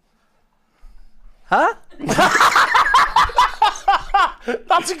Day. Huh?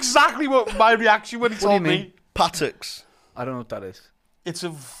 That's exactly what my reaction when he do you told mean? me. Pattocks. I don't know what that is. It's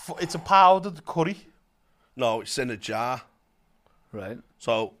a powdered curry. No, it's in a jar. Right.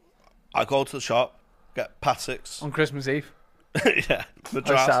 So, I go to the shop, get Pattocks. On Christmas Eve. Yeah. How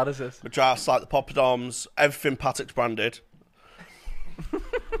Madras. sad is this? Madras, like the poppadoms, everything Pattocks branded.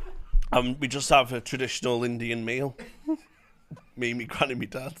 And we just have a traditional Indian meal. Me, me granny, me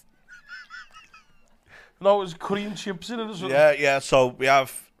dad. No, it was curry and chips in it or something. Yeah. So we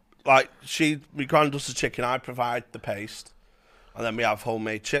have, like, my gran does the chicken, I provide the paste. And then we have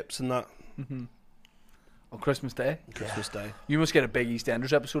homemade chips and that. On Christmas Day. Christmas Day. You must get a big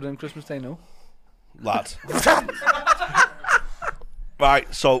EastEnders episode on Christmas Day, no? Lad.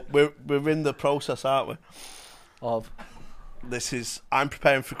 Right, so we're in the process, aren't we? Of. I'm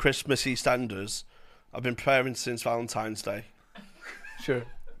preparing for Christmas EastEnders. I've been preparing since Valentine's Day. Sure.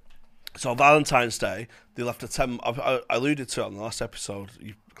 So Valentine's Day, they left a 10. I alluded to it on the last episode.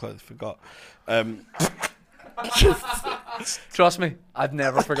 You clearly forgot. Trust me, I've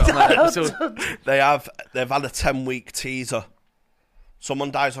never forgotten that episode. They've had a 10-week teaser.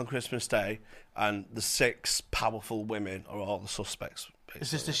 Someone dies on Christmas Day, and the 6 powerful women are all the suspects. Is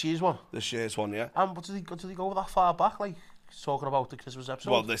this year's one? This year's one? Yeah. But did he go that far back? Like talking about the Christmas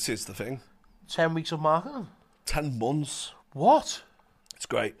episode. Well, this is the thing. 10 weeks of marketing. 10 months. What? It's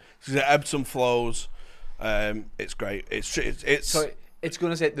great. It's ebbs and flows. It's great. It's So it's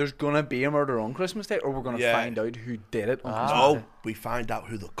going to say there's going to be a murder on Christmas Day, or we're going to Yeah. find out who did it on Christmas no. Day? We find out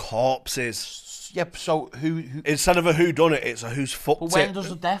who the corpse is. Yep. So who? Instead of a who done it, it's a who's fucked But when it. does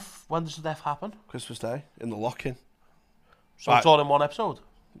the death? When does the death happen? Christmas Day in the lock-in. So it's all in one episode?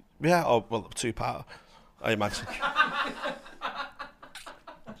 Yeah, or, well, 2-part, I imagine.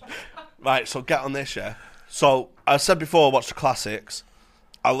 Right, so get on this, yeah? So, I said before, I watch the classics.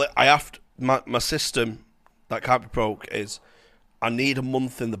 I have to, my system that can't be broke is I need a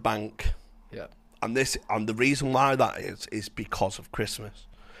month in the bank. Yeah. And the reason why that is because of Christmas.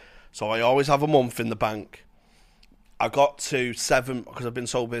 So I always have a month in the bank. I got to 7, because I've been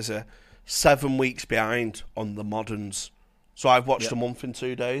so busy, 7 weeks behind on the moderns. So I've watched a month in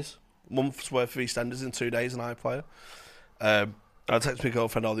 2 days. Month's worth of EastEnders in 2 days on iPlayer. I text my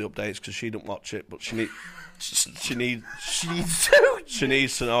girlfriend all the updates because she didn't watch it, but she needs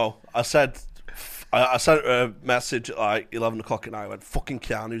to know. I sent her a message at like 11 o'clock at night. I went, fucking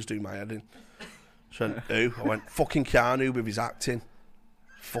Keanu's doing my head in. She went, who? I went, fucking Keanu with his acting.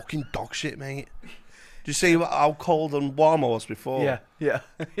 Fucking dog shit, mate. Do you see how cold and warm I was before? Yeah.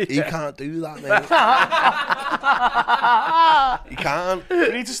 He can't do that, mate. He can't. We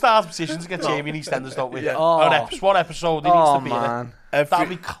need to start a petition to get Jamie in EastEnders, don't we? Yeah. One episode, he needs to be in it. That'd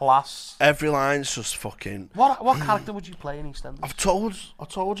be class. Every line's just fucking... What character would you play in EastEnders? I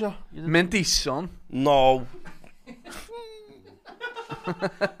told you. Minty's son. No.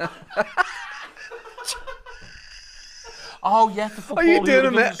 Oh, yeah, the football. Are you doing a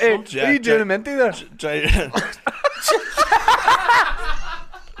hooligans Minty? and stuff. Are you doing a Minty there? Do you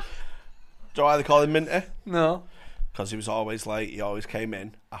know why they call him Minty? No. Because he was always late. He always came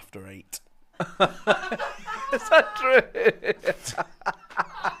in after 8. Is that true?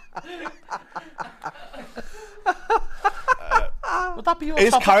 Would that be your His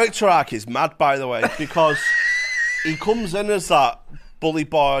top? character arc is mad, by the way, because he comes in as that bully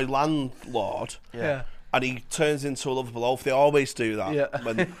boy landlord, Yeah. and he turns into a lovable oaf. They always do that. Yeah.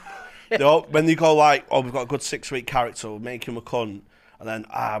 When they go like, oh, we've got a good 6-week character, we'll make him a cunt, and then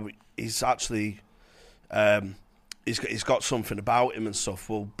he's actually he's got something about him and stuff.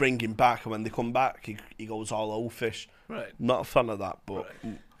 We'll bring him back, and when they come back, he goes all oafish. Right. Not a fan of that, but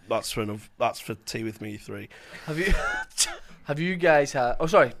that's for Tea With Me 3. Have you guys had? Oh,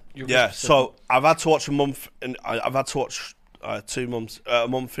 sorry. Yeah. So I've had to watch a month, and I've had to watch 2 months, a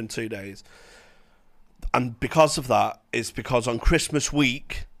month in 2 days, and because of that, it's because on Christmas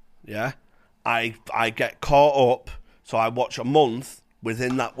week, yeah, I get caught up, so I watch a month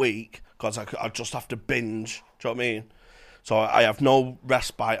within that week because I just have to binge. Do you know what I mean? So I have no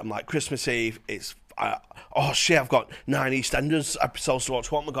respite. I'm like, Christmas Eve, oh shit, I've got 9 EastEnders episodes to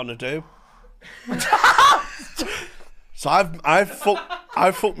watch. What am I gonna do? So I've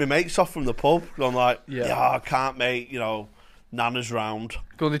fucked my mates off from the pub. I'm like, yeah, I can't, mate. You know, Nana's round.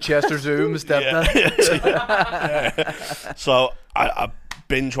 Going to Chester Zoo, my stepdad. Yeah. So I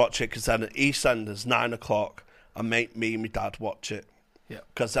binge watch it because then at EastEnders 9 o'clock, I make me and my dad watch it. Yeah.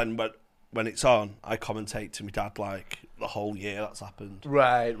 Because then when it's on, I commentate to my dad like the whole year that's happened.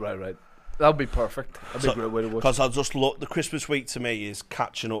 Right. That'd be perfect. That'd be a great way to watch. Because I'll just look. The Christmas week to me is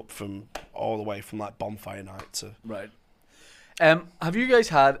catching up from all the way from like bonfire night to. Right. Have you guys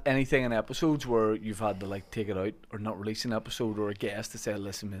had anything in episodes where you've had to like take it out or not release an episode, or a guest to say,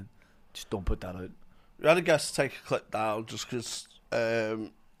 listen, man, just don't put that out? We had a guest take a clip down just because.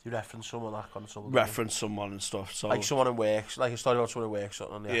 You reference someone that kind of something. Reference someone and stuff. So like someone in work, like a story about someone in work,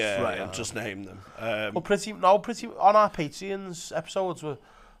 something. yeah, right, and just name them. Well, pretty on our Patreons episodes, we're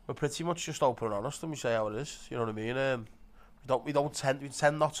pretty much just open and honest, and we say how it is. You know what I mean? We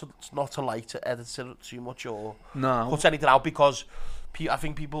tend not to like to edit it too much or cut anything out, because I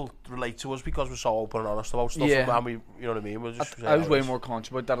think people relate to us because we're so open and honest about stuff. Yeah. And we, you know what I mean? We'll just I was way more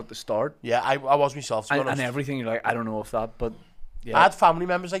conscious about that at the start. Yeah, I was myself, to be honest. And everything, you're like, I don't know if that, but yeah. I had family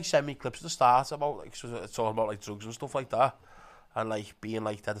members like send me clips at the start about like talking about like drugs and stuff like that, and like being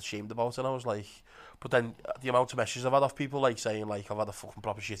like dead ashamed about it. And I was like, but then the amount of messages I've had off people like saying like I've had a fucking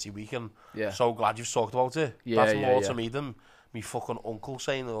proper shitty week and so glad you've talked about it. That's more to me than me fucking uncle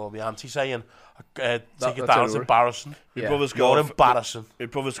saying or my auntie saying take it down, it's embarrassing. My brother's embarrassing. My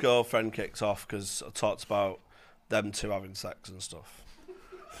brother's girlfriend kicked off because I talked about them two having sex and stuff.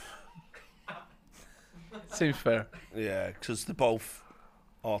 Seems fair. Yeah, because they're both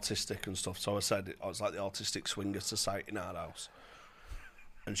autistic and stuff. So I said I was like the Autistic Swingers Society in our house,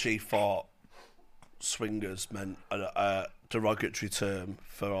 and she thought swingers meant a derogatory term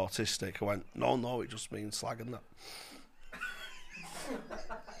for autistic. I went, no, it just means slagging that.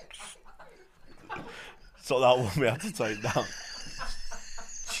 So that one we had to take down.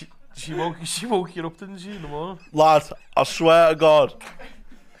 She woke you up, didn't she, in the morning? Lad, I swear to God,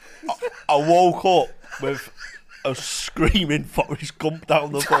 I woke up with a screaming Forrest Gump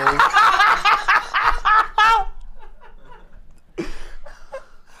down the phone.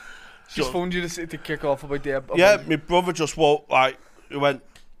 Just phoned you to kick off about the... Yeah, my brother just he went,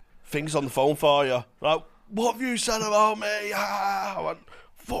 things on the phone for you. Like, what have you said about me? I went,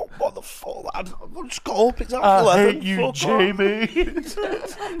 fuck, what the fuck? I just got up, it's after 11. I hate you, Jamie.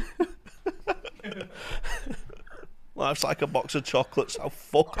 Life's like a box of chocolates, I'll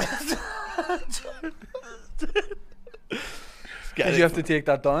fuck off. Did you have to take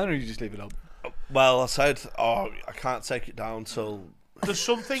that down, or you just leave it up? Well, I said, I can't take it down till... There's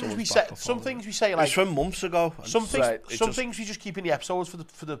some things someone's we back say. up Some on things it. we say It's like from months ago. some things. Right, Things we just keep in the episodes for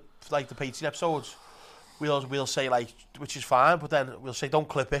the like the Patreon episodes. We'll say like, which is fine, but then we'll say don't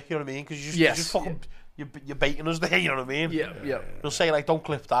clip it. You know what I mean? Because you just fucking you're baiting us there. You know what I mean? Yeah. We'll say like don't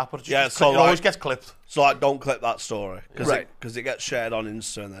clip that, but Yeah, it so always like- gets clipped. So like, don't clip that story because Right. it gets shared on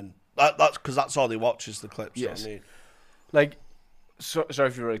Insta, and then that's because that's all they watch is the clips. You know Yes. what I mean? Like, sorry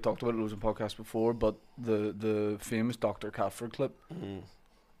if you already talked about it loads in podcasts before, but the famous Dr. Catford clip.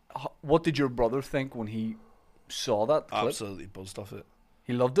 What did your brother think when he saw that clip? Absolutely buzzed off it.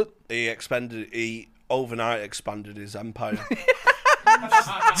 He loved it. He overnight expanded his empire.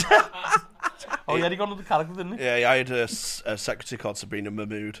 Oh yeah, he got another character, didn't he? Yeah, I had a secretary called Sabrina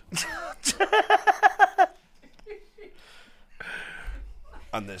Mahmood.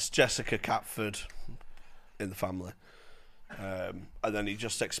 And there's Jessica Catford in the family. And then he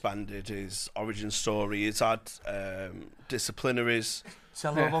just expanded his origin story. He's had disciplinaries.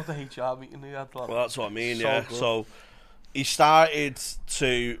 Tell him about the HR meeting he had. Well, that's what I mean, So yeah. good. So he started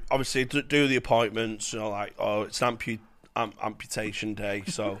to obviously do the appointments, you know, like, oh, it's an amputation day,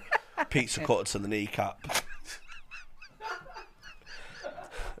 so pizza cutter to the kneecap.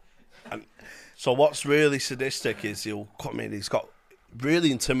 And so what's really sadistic is he'll come in, he's got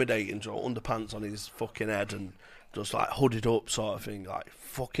really intimidating underpants on his fucking head and just like hooded up sort of thing, like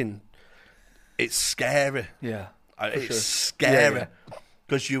fucking, it's scary. Yeah. It's sure. scary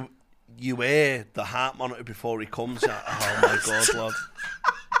because you hear the heart monitor before he comes. Oh my god,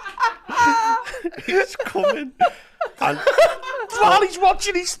 lad! He's coming, and While he's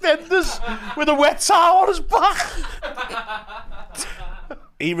watching his tenders with a wet towel on his back.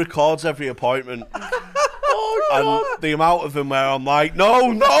 he records every appointment. And the amount of them where I'm like,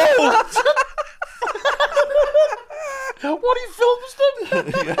 no. What, he films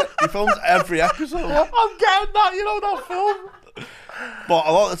them? Yeah, he films every episode, I'm getting that, you know, that film. but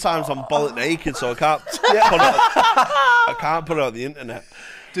a lot of the times I'm bollock naked, so I can't. I can't put it on the internet.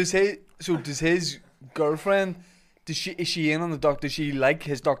 Does his girlfriend? Is she in on the doc? Does she like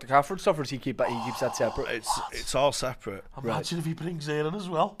his Dr. Catford stuff, or does he keeps that separate? It's all separate. Imagine if he brings her in as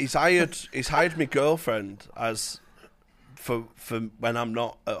well. He's hired my girlfriend as for when I'm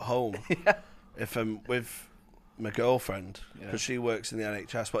not at home. If I'm with my girlfriend, because she works in the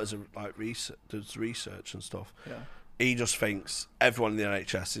NHS, but does research and stuff. Yeah. He just thinks everyone in the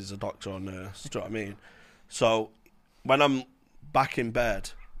NHS is a doctor or nurse. Do you know what I mean? So when I'm back in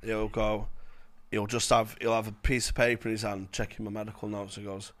bed, he'll have a piece of paper in his hand, checking my medical notes. He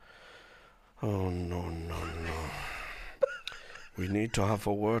goes, "Oh no. We need to have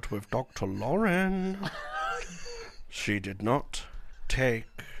a word with Dr. Lauren. She did not take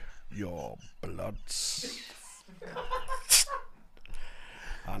your bloods.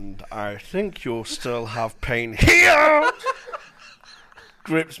 And I think you'll still have pain here."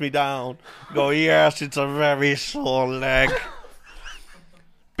 Grips me down. Go, yes, it's a very sore leg.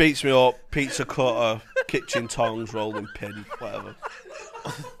 Beats me up, pizza cutter, kitchen tongs, rolling pin, whatever.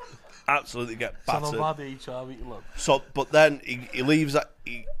 Absolutely get battered. So bad HR meeting, lad. So, but then he leaves.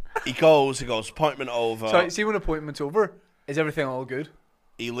 He goes. appointment over. So see, when appointment's over, is everything all good?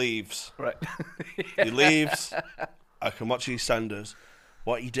 He leaves. Right. He leaves. I can watch EastEnders.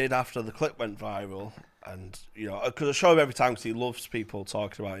 What he did after the clip went viral, and you know, because I show him every time because he loves people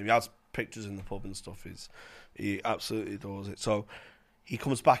talking about him. He has pictures in the pub and stuff. He absolutely adores it. So he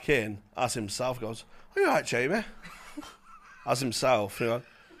comes back in as himself. Goes, "Are you all right, Jamie?" As himself, you know.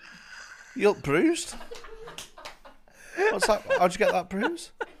 "You look bruised. What's that? How'd you get that bruise?"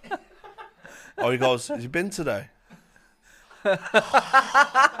 Oh, he goes, "Has he been today?" And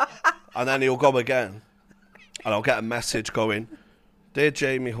then he'll go again, and I'll get a message going, "Dear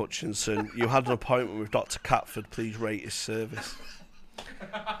Jamie Hutchinson, you had an appointment with Dr. Catford. Please rate his service."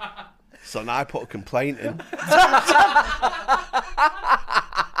 So now I put a complaint in.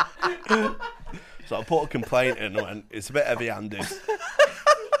 So I put a complaint in and went, "It's a bit heavy-handed.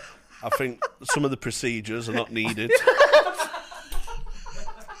 I think some of the procedures are not needed."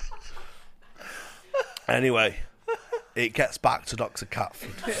 Anyway, it gets back to Dr.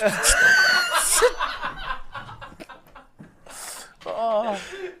 Catford.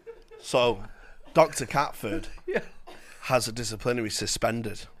 So, Dr. Catford has a disciplinary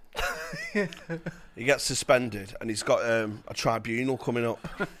suspended He gets suspended, and he's got a tribunal coming up.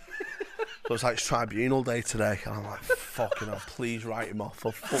 So it's like it's tribunal day today, and I'm like, fucking hell, please write him off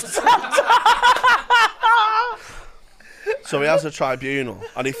for fuck's sake. So he has a tribunal,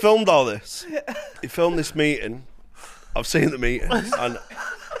 and he filmed all this. He filmed this meeting. I've seen the meeting, and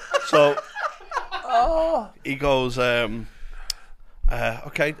so he goes, okay,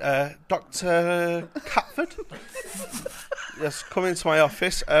 Dr. Catford, yes, come into my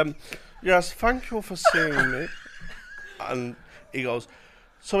office. Yes, thank you for seeing me. And he goes,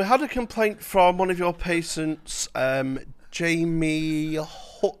 so we had a complaint from one of your patients, Jamie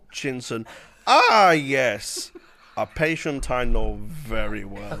Hutchinson. Ah, yes, a patient I know very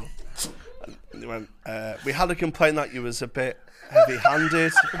well. And he went, we had a complaint that you was a bit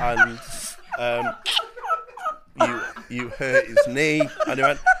heavy-handed and you hurt his knee. And he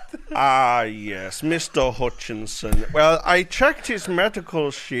went, ah, yes, Mr. Hutchinson. Well, I checked his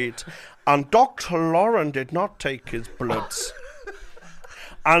medical sheet and Dr. Lauren did not take his bloods.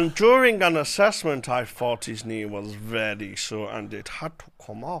 And during an assessment, I thought his knee was very sore and it had to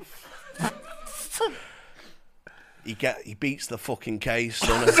come off. He beats the fucking case,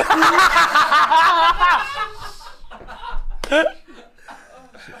 doesn't he?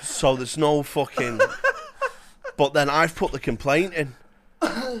 So there's no fucking... But then I've put the complaint in.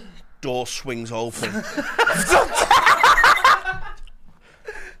 Door swings open.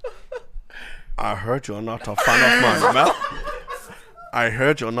 I heard you're not a fan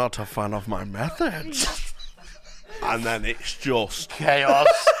of my methods. And then it's just Chaos.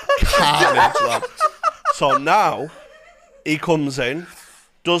 carnage, lad. So now he comes in,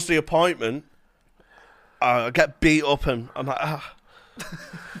 does the appointment. I get beat up and I'm like,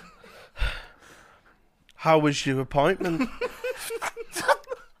 how was your appointment?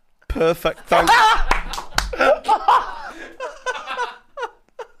 Perfect, thanks.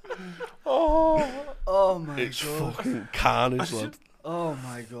 Oh my It's god. fucking carnage, lad. Oh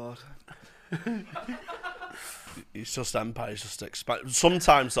my god. It's just empire, it's just expect.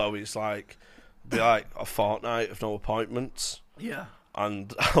 Sometimes though, it's like be like a fortnight of no appointments, Yeah.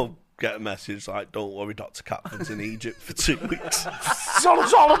 and I'll get a message like, "Don't worry, Dr. Catford's in Egypt for 2 weeks." It's on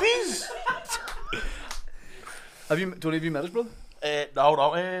his holidays. Do any of you met his brother?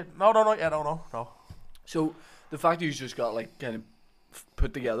 No. So the fact that you just got like kind of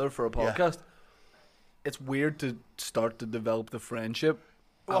put together for a podcast, it's weird to start to develop the friendship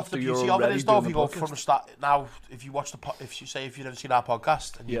Well, after the you're beauty of it already is though, doing if you the go podcast. from the start. Now, if you watch if you've never seen our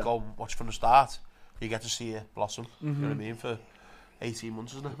podcast and you Yeah. go and watch from the start, you get to see it blossom. You know what I mean? For 18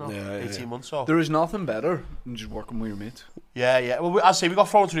 months, isn't it? No, Yeah, 18 months. So There is nothing better than just working with your mates. yeah. Well, I say we got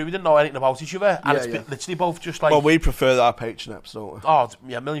thrown through. We didn't know anything about each other, and Yeah, it's yeah. been literally both just like. Well, we prefer our Patreon episode, don't we? Oh,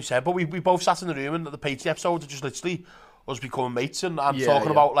 yeah, $1,000,000%. But we both sat in the room and the Patreon episodes are just literally us becoming mates and Yeah, talking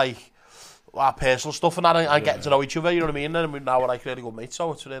yeah. about like our personal stuff and that and getting to know each other, you know what I mean? And now we're like really good mates,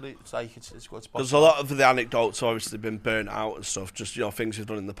 so it's good. It's good. Because a lot of the anecdotes have obviously been burnt out and stuff, just things we've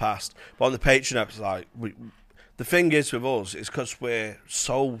done in the past. But on the Patreon episode, like the thing is with us, is because we're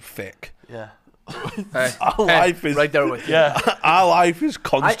so thick. Yeah. Our life is right there with you. Yeah. Our life is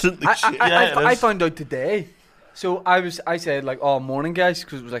constantly shit. Yeah, it I is. found out today. So I said like, oh, morning guys,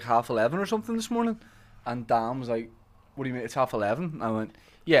 because it was like 11:30 or something this morning, and Dan was like, what do you mean it's 11:30? I went,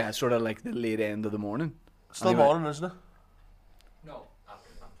 yeah, it's sort of like the late end of the morning. Still And he went, morning, isn't it? No,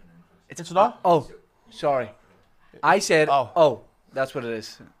 afternoon. It's not? Oh, sorry. I said, Oh. oh, that's what it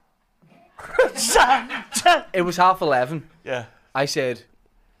is. It was 11:30. Yeah. I said,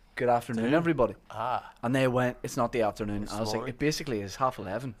 good afternoon, everybody. Ah. And they went, it's not the afternoon. It's I was like, morning. it basically is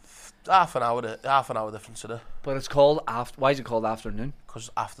 11:30. Half an hour difference in it. But it's called after. Why is it called afternoon? Because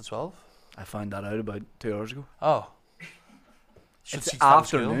after 12. I found that out about 2 hours ago. Oh. Should It's teach that in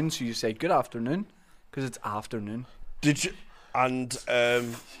school. afternoon, so you say good afternoon because it's afternoon. Did you? And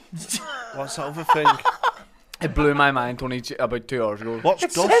what's that other thing? It blew my mind only about 2 hours ago. What's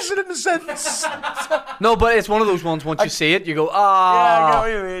It dust? says it in the sentence. No, but it's one of those ones. Once you see it, you go, Yeah, I get ah.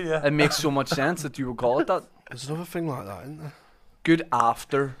 what you mean, yeah. It makes so much sense that you would call it that. There's another thing like that, isn't there? Good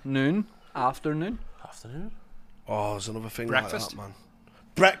afternoon. Afternoon. Afternoon. Oh, there's another thing Breakfast? like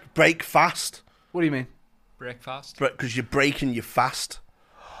that, man. Break fast. What do you mean? Breakfast. Because you're breaking your fast.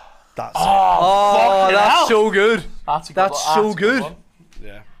 That's Oh, fucking that's hell. so good. That's a That's one. so That's a good. one. it.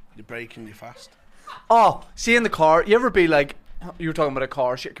 Yeah, you're breaking your fast. Oh, see in the car, you ever be like, you were talking about a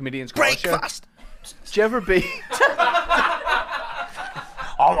car share, comedian's car Break share. fast. Do you ever be,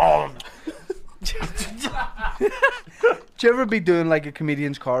 Oh, do you ever be doing like a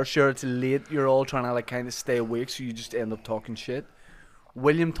comedian's car share? It's late, you're all trying to like kind of stay awake, so you just end up talking shit.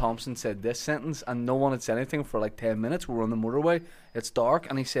 William Thompson said this sentence, and no one had said anything for like 10 minutes. We were on the motorway, it's dark,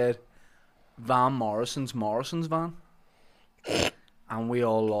 and he said, Van Morrison's van. And we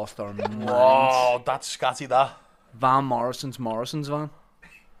all lost our minds. Oh, that's scatty, that. Van Morrison's van.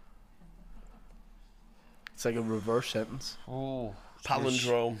 It's like a reverse sentence. Oh,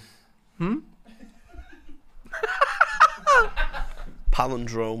 Palindrome.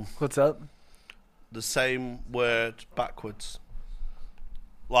 Palindrome. What's that? The same word backwards.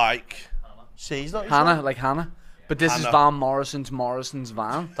 Like see, he's not. Hannah, like Hannah. But this is Hannah. Van Morrison's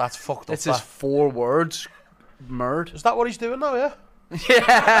van. That's fucked up. This is 4 words. Murd. Is that what he's doing now? Yeah.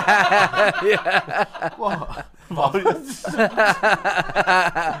 What?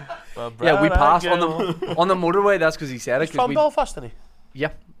 Yeah, we passed on the motorway. That's because he said it. He's from Belfast, isn't he?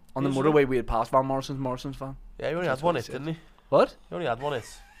 Yeah, on the motorway we had passed Van Morrison's van. Yeah, he only had one hit, didn't he? What? He only had one hit.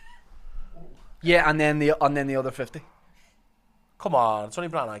 Yeah, and then the other 50. Come on, it's only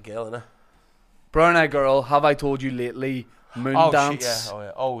brown eyed girl, isn't it? Brown eyed girl. Have I told you lately? Moon Oh dance. shit,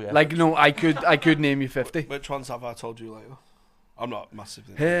 yeah. Oh yeah. Like no, I could name you 50. which ones have I told you later? I'm not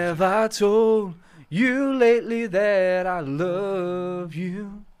massively. Have I told you lately that I love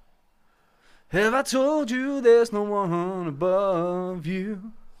you? Have I told you there's no one above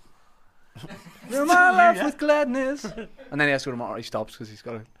you? Fill my life with gladness. And then he has to go tomorrow. He stops because he's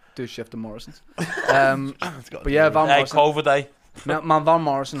got to do a shift in Morrison's. But yeah, Van Hey, Morrison. COVID day. Man, Van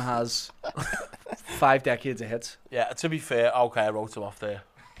Morrison has 5 decades of hits. Yeah, to be fair, okay, I wrote him off there.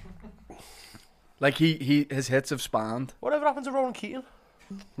 Like his hits have spanned. Whatever happened to Ronan Keating?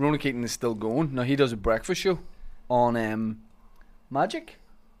 Ronan Keating is still going. Now he does a breakfast show on Magic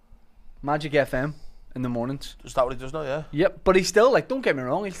FM in the mornings. Is that what he does now? Yeah. Yep, but he's still like, don't get me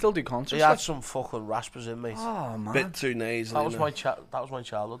wrong, he'll still do concerts. He had some fucking raspers in, mate. Oh man, Bit too nasally. That was my That was my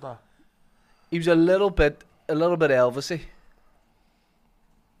childhood. That. he was a little bit Elvisy.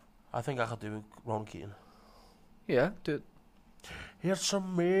 I think I could do Ronan Keating. Yeah, do it. It's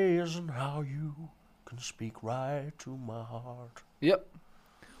amazing how you can speak right to my heart. Yep.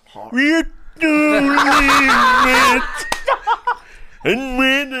 We do leave it, and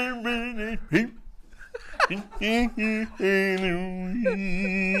when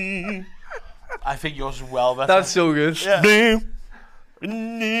I think yours is well better. That's so good. Yeah.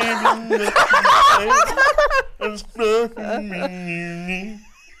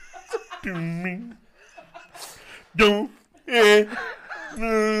 Don't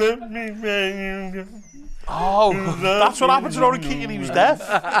let me bang you. Oh, that's what happened to Ronan Keating. He was deaf.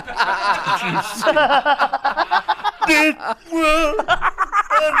 This world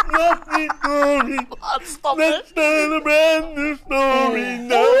has nothing for me. Stop Let's it. tell a brand new story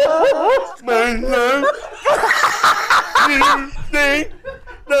now. My love, you think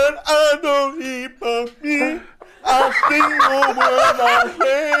that I don't hear of me. I sing over my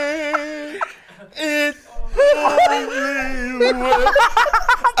head. It's only way.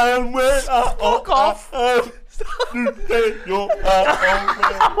 And when I Fuck off. to take your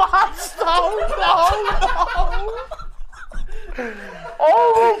eye Stop. No. Oh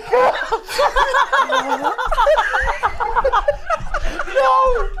my god. No.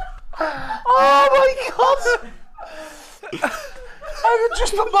 Oh my god. I can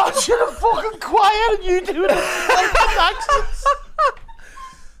just imagine a fucking choir and you doing fucking accents.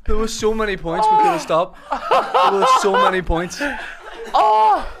 There were so many points we could have stopped. There were so many points.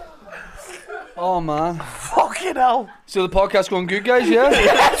 Oh, Oh man. fucking hell. So the podcast going good, guys? Yeah.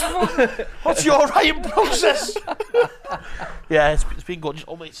 What's your writing process? Yeah, it's been good.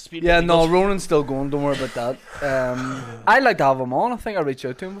 Oh, mate, it's been Yeah. really No, good. Ronan's still going. Don't worry about that. I'd like to have him on. I think I reached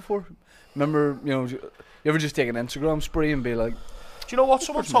out to him before. Remember, you ever just take an Instagram spree and be like, Do you know what?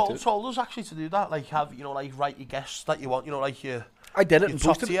 Someone Push me to told us actually to do that. Like, have, like, write your guests that you want. Like, your I did it and top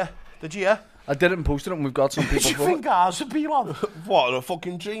posted it. tier. Did you, yeah? I did it and posted it, and we've got some Do people you for think it. ours would be on? What, a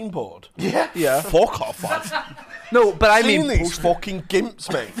fucking dream board? Yeah. Yeah. Fuck off, lad. No, but I Seen mean, these fucking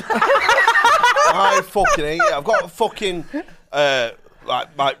gimps, mate. I fucking hate it. I've got a fucking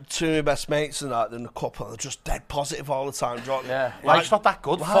like 2 of my best mates and that, and a couple are just dead positive all the time. Yeah. Like, Life's not that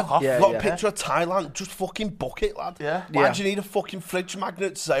good. Fuck off. Yeah. got a picture of Thailand, just fucking book it, lad. Yeah. Why Yeah. do you need a fucking fridge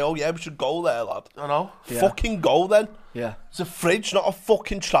magnet to say, oh yeah, we should go there, lad? I know. Yeah. Fucking go then. yeah. It's a fridge, not a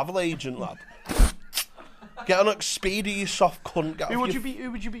fucking travel agent, lad. Get on Expedia, you soft cunt. Get Who off would your you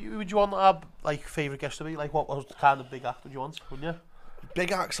be? Who would you want our like favourite guest to be? Like, what was kind of big act would you want? Wouldn't you?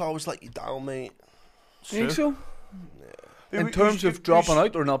 big acts always let you down, mate. Think so? Who- In who's- terms of who's- dropping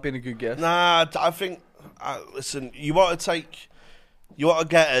out or not being a good guest? Nah, I think. Listen, you want to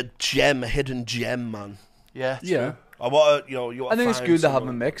get a hidden gem, man. Yeah. Yeah. I want to, you want I think it's good to have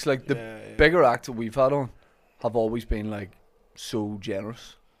a mix. Like the Yeah, yeah. bigger acts that we've had on have always been like so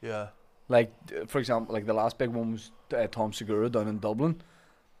generous. Yeah. Like for example, like the last big one was Tom Segura down in Dublin.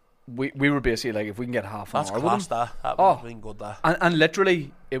 we were basically like, if we can get half an That's hour class, with them. that Oh. would have been good, that. And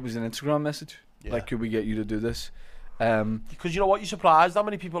literally, it was an Instagram message. Yeah. Like, could we get you to do this? Because you know what, you're surprised how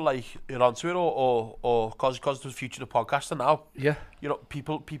many people like are onto it, or because there's the future of podcasting now. Yeah. You know,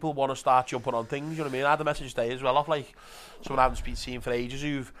 people want to start jumping on things. You know what I mean? I had a message today as well of like someone I haven't been seeing for ages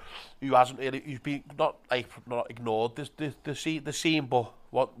who hasn't really, who's been not ignored the scene, but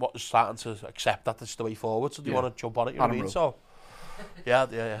what is starting to accept that this is the way forward. So they want to jump on it. You know what I mean? So yeah.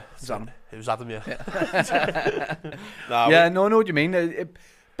 It was Adam. I know what you mean.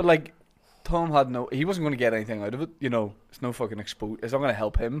 But like, Tom he wasn't going to get anything out of it. You know, it's no fucking expose. It's not going to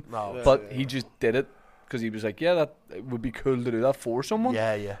help him. No. But he just did it because he was like, yeah, that it would be cool to do that for someone.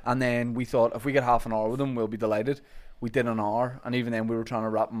 Yeah. And then we thought, if we get half an hour with him, we'll be delighted. We did an hour, and even then we were trying to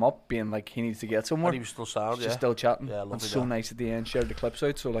wrap him up, being like, he needs to get somewhere. And he was still sound, Just still chatting. Yeah, lovely and so that. nice at the end. Shared the clips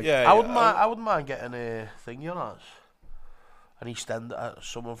out. So like, I wouldn't mind getting a thing, you know. An EastEnd,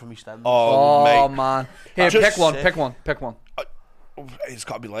 someone from EastEnd. Oh, mate. Man, here, Just pick one. It's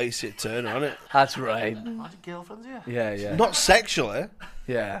got to be Lacey Turner, hasn't it? That's right. Had girlfriends, yeah. Yeah. Not sexually.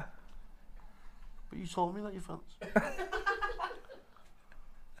 Yeah. But you told me that you're friends.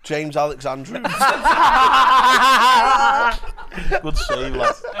 James Alexandru. Good save,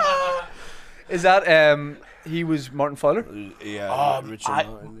 lad. Is that he was Martin Fowler? Yeah, Richard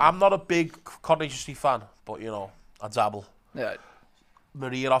Martin. I'm not a big Coronation Street fan, but you know, I dabble. Yeah.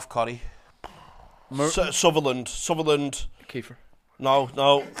 Maria off Corrie. Sutherland. Kiefer.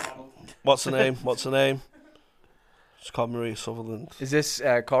 No. What's the name? It's called Maria Sutherland. Is this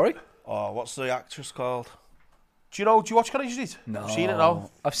Corey? Oh, what's the actress called? Do you watch Coronation Street? No. I've seen it now.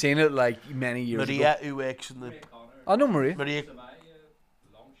 I've seen it like many years Maria, ago. who works in the... I know Maria. Maria...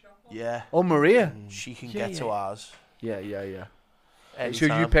 Yeah. Oh, Maria. She can Yeah, get to yeah. ours. Yeah. Anytime. So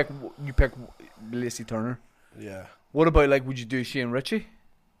you pick Lacey Turner. Yeah. What about, like, would you do Shane Ritchie?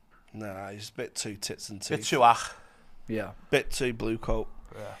 Nah, he's a bit too tits and teeth. Bit too ach. Yeah. Bit too blue coat.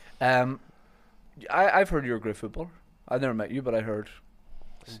 Yeah. I've heard you're a great footballer. I've never met you, but I heard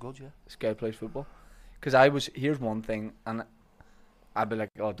I'm good, yeah. this guy plays football. Because here's one thing, and I'd be like,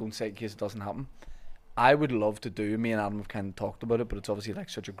 oh, don't say it in case it doesn't happen. I would love to do, me and Adam have kind of talked about it, but it's obviously like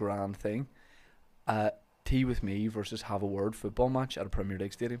such a grand thing. Tea with me versus have a word football match at a Premier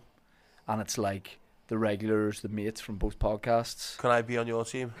League stadium. And it's like the regulars, the mates from both podcasts. Can I be on your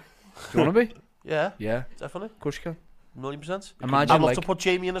team? Do you want to be? Yeah, Yeah, definitely. of course you can. 1,000,000%. Imagine, I'd love like- to put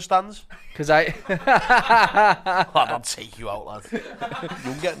Jamie in the stands. Because I... I'd take you out, lad.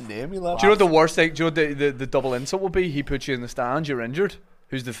 You'll get near me, lad. Do you know what the worst thing? Do you know what the double insult will be? He puts you in the stand, you're injured.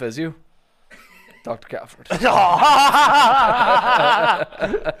 Who's the physio? Dr. Cafford.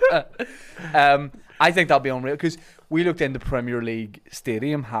 I think that'll be unreal because we looked into Premier League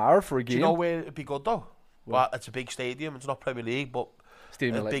stadium hire for a Do game. you know where it'd be good though? Well, it's a big stadium. It's not Premier League, but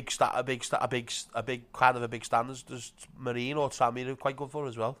Stadium a like- big stand. There's Marine or Sammy are quite good for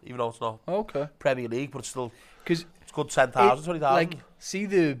as well. Even though it's not Okay. Premier League, but it's still Because it's good 10,000, 20,000. like, see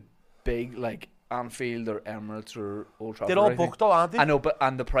the big like Anfield or Emirates or Old Trafford. They're or all anything? booked though, aren't they? I know, but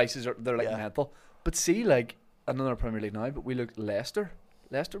and the prices they're like Yeah. mental. But see, like another Premier League now, but we looked Leicester.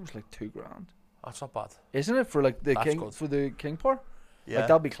 Leicester was like $2,000, That's not bad. isn't it? For like the That's King good. for the King Power. Yeah. Like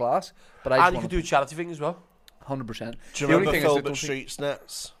that'd be class. But And I you could do a charity thing as well. 100%. Do you The only remember thing is I Filbert don't think- Street's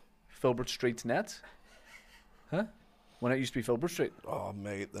nets? Filbert Street's nets? Huh? When it used to be Filbert Street. Oh,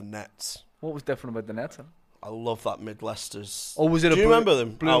 mate, the nets. What was different about the nets? Then? I love that mid Leicester's. Oh, was it Do a you blue, remember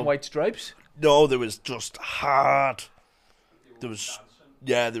them? blue Oh. and white stripes? No, there was just hard. There was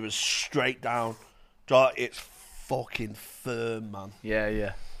straight down. It's fucking firm, man.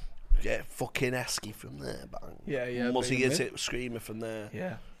 Yeah. Yeah, fucking Esky from there, bang. Yeah, Muzzy big hit mid. it, screamer from there.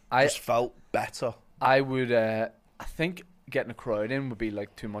 Yeah. Just felt better. I would. I think getting a crowd in would be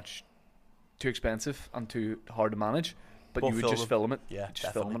like too expensive and too hard to manage. But Or you would film just it. film it. Yeah, just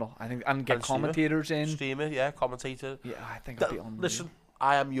definitely. film it all. I think and get And stream it. commentators in. Stream it, yeah, commentator. Yeah, I think it'd be unreal. Listen,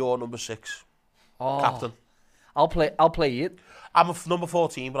 I am your number 6 Oh, captain. I'll play 8. I'm number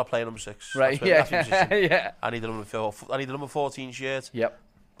 14, but I play number 6. Right. That's my Yeah. position. Yeah. I need a number 14 shirt. Yep.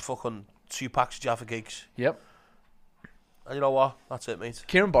 Fucking 2 packs of Jaffa Cakes. Yep. And you know what? That's it, mate.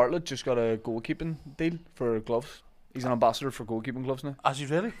 Kieran Bartlett just got a goalkeeping deal for gloves. He's an ambassador for goalkeeping gloves now As you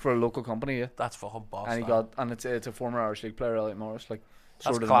really? for a local company. Yeah. That's fucking boss. And it's a former Irish League player, Elliot Morris. Like That's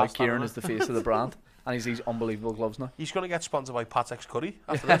sort of class, like Kieran that, is the face of the brand, and he's these unbelievable gloves now. He's going to get sponsored by Patek's Curry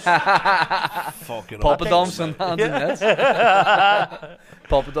after this. Fucking Poppadoms and hands and nets.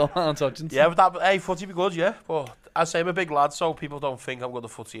 Poppadom and Hutchinson. Yeah, but that, hey, footy be good, yeah. But I say I'm a big lad, so people don't think I'm good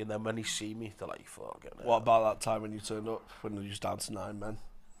at footy, and then when they see me, they're like, fucking hell. What about that time when you turned up, when you was down to 9 men?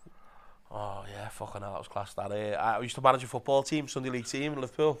 Oh, yeah, fucking hell, that was class, that. I used to manage a football team, Sunday League team in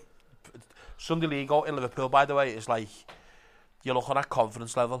Liverpool. Sunday League out in Liverpool, by the way, is like, you're looking at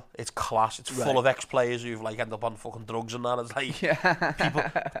confidence level. It's class. It's full of ex-players who've like ended up on fucking drugs and that. It's like people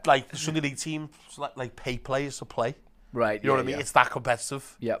like the Sunday League team like pay players to play. Right. You know what I mean? It's that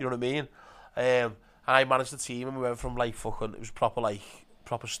competitive. Yeah. You know what I mean? And I managed the team, and we went from like fucking. It was proper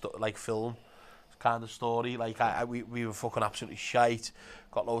like film kind of story. Like we were fucking absolutely shite.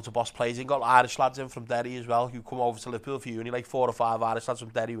 Got loads of boss players in. Got Irish lads in from Derry as well who come over to Liverpool for uni. Like 4 or 5 Irish lads from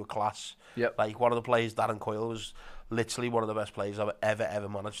Derry were class. Yep. Like one of the players, Darren Coyle, was literally one of the best players I've ever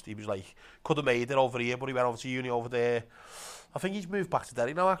managed. He was like, could have made it over here, but he went over to uni over there. I think he's moved back to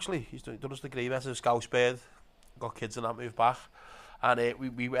Derry now, actually. He's done his degree, met a Scouse bird, got kids and that, moved back. And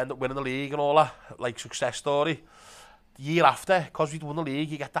we ended up winning the league and all that, like success story. The year after, because we'd won the league,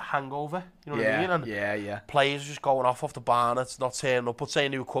 you get the hangover, you know what I mean? And players just going off the barnet, not turning up, but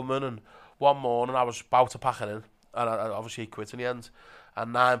saying they were coming. And one morning I was about to pack it in, and I obviously quit in the end.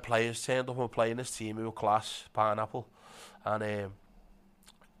 And 9 players turned up and were playing this team who were class, Pineapple. And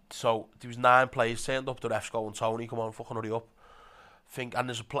so there was 9 players turned up, the refs going, Tony, come on, fucking hurry up. And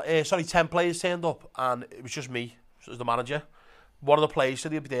there's 10 players turned up, and it was just me, as the manager. One of the players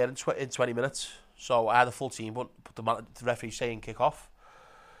said he'd be there in 20 minutes. So I had a full team, but the referee saying kick off.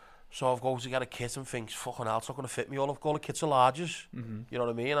 So I've got to get a kit and thinks, fucking hell, it's not going to fit me. All of the kits are larges. You know what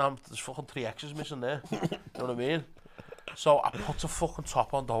I mean? There's fucking 3 X's missing there. You know what I mean? So I put the fucking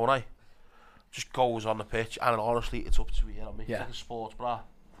top on, don't I? Just goes on the pitch, and honestly, it's up to here on me. It's like a sports bra,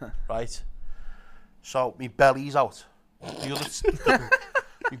 right? So my belly's out.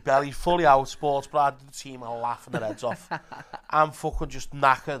 My belly's fully out, sports bra. The team are laughing their heads off. I'm fucking just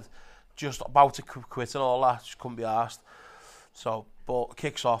knackered, just about to quit and all that. Just couldn't be arsed. So, ball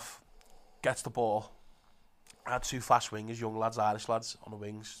kicks off, gets the ball. I had 2 fast wingers, young lads, Irish lads, on the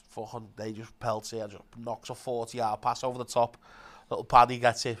wings. Fucking, they just pelts it, just knocks a 40-yard pass over the top. Little Paddy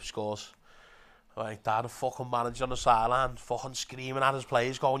gets it, scores. Like, Dad, a fucking manager on the sideline, fucking screaming at his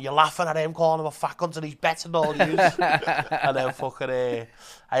players, going, you're laughing at him, calling him a fat cunt, and he's better than all yous. And then fucking, I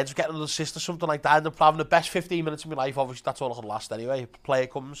ended up getting an assist or something like that. I ended up having the best 15 minutes of my life, obviously, that's all I could last anyway. Player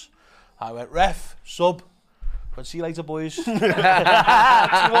comes, I went, ref, sub. Went, see you later, boys. She walked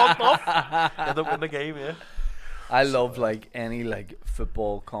off. Ended up winning the game, yeah. I love like any like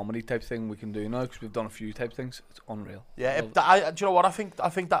football comedy type thing we can do now because we've done a few type things. It's unreal. Yeah, do you know what? I think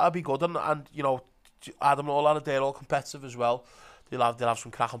that'd be good, and you know, Adam and all that, they're all competitive as well. They'll have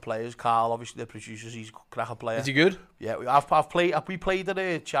some cracking players. Carl, obviously, the producers, he's a cracking player. Is he good? Yeah, we played at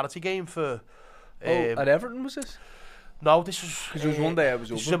a charity game for. At Everton was this? No, this was because there was one day I was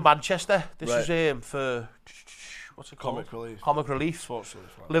this open. was in Manchester. This was for what's it called? Comic Relief. Sports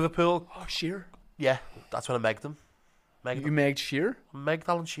Relief. Right. Liverpool. Oh, Shearer. Yeah, that's when I megged them. You megged Shearer? Megged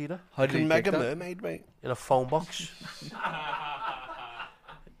Alan Shearer. How did you meg a mermaid, mate? In a phone box.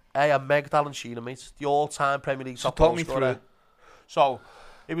 Hey, I megged Alan Shearer, mate. The all-time Premier League top goal scorer. So,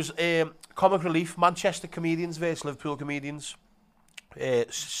 it was Comic Relief, Manchester comedians versus Liverpool comedians. 5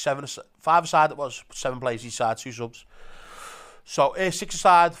 aside it was, 7 players each side, 2 subs. So 6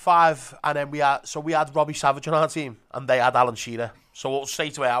 aside, 5, and then we had Robbie Savage on our team, and they had Alan Shearer. So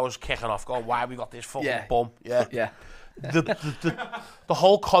straight away I was kicking off, going, "Why have we got this fucking bum?" Yeah. The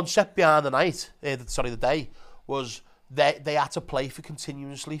whole concept behind the night, the day, was they had to play for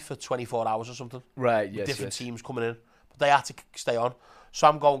continuously for 24 hours or something. Right. Yes. Different teams coming in, but they had to stay on. So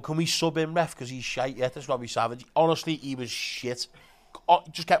I'm going, "Can we sub him, ref? Because he's shite." Yeah, this Robbie Savage. Honestly, he was shit.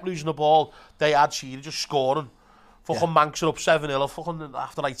 Just kept losing the ball. They had Shearer just scoring. Fucking Manx it up 7-0 fucking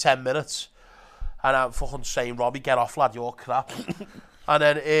after like 10 minutes. And I'm fucking saying, "Robbie, get off, lad, you're crap." And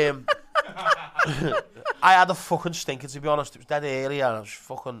then I had a fucking stinker, to be honest. It was dead early and I was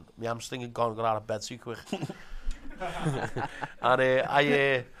fucking, my hamstring had got out of bed too quick. And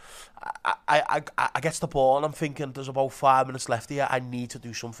I get the ball and I'm thinking, there's about 5 minutes left here. I need to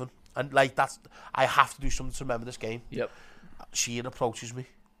do something. And like I have to do something to remember this game. Yep. Sheehan approaches me,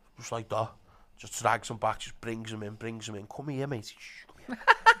 just like that. Just drags him back, just brings him in. Come here, mate. Shh, come here.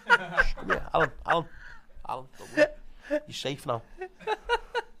 Shh, come here. Alan, don't worry. You're safe now.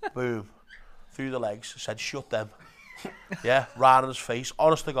 Boom. Through the legs. Said, shut them. Yeah, right in his face.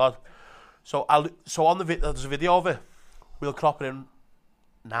 Honest to God. So on the there's a video of it. We'll crop it in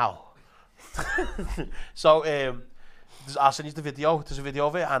now. So I'll send you the video. There's a video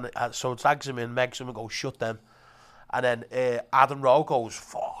of it, and so drags him in, megs him, and goes, shut them. And then Adam Rowe goes,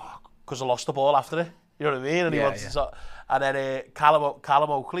 fuck, because I lost the ball after it. You know what I mean? And he wants to, and then Callum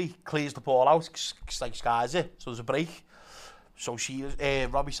Oakley clears the ball out, like skies it. So there's a break. So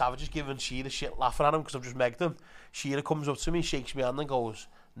Robbie Savage is giving Shearer shit, laughing at him because I've just megged him. Shearer comes up to me, shakes my hand and goes,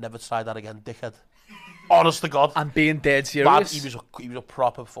 never try that again, dickhead. Honest to God. And being dead Man, serious. he was a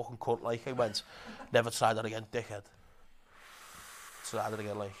proper fucking cunt. Like, I went, never try that again, dickhead. Try that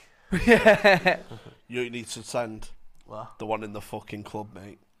again, like. You need to send What? the one in the fucking club,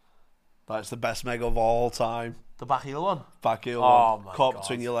 mate. That's the best meg of all time. The back heel one? Back heel Oh, one. my Caught God.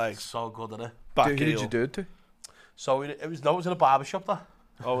 between your legs. So good, isn't it? Back Who heel. did you do it to? So it was in a barber shop, that.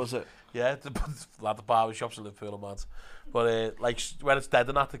 Oh, was it? Yeah, the barber shops in Liverpool, man. But like when it's dead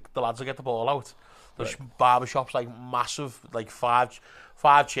and that, the lads will get the ball out. The barber shop's like massive, like five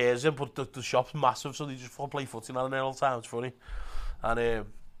chairs in, but the shop's massive, so they just fucking play footy on there all the time. It's funny. And I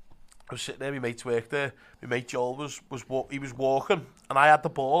was sitting there, my mate's worked there. My mate Joel was walking, and I had the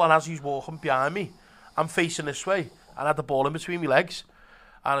ball, and as he's walking behind me, I'm facing this way, and I had the ball in between my legs.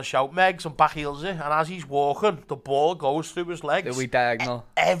 And I shout, Megs, and back heels it. And as he's walking, the ball goes through his legs. The wee diagonal.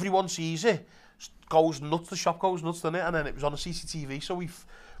 Everyone sees it. Goes nuts. The shop goes nuts, doesn't it? And then it was on the CCTV, so we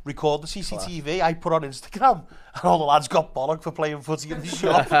recorded the CCTV. I put on Instagram, and all the lads got bollocked for playing footy in the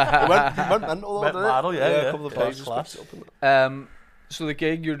shop. It went mental, Went didn't it? mental, yeah. A couple of Yeah, players class. picked it up. So the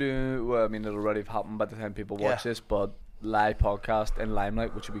gig you're doing, well, I mean, it'll already have happened by the time people watch this, but live podcast in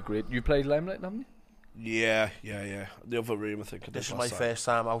Limelight, which would be great. You played Limelight, haven't you? Yeah. The other room, I think. I did This is last my time. first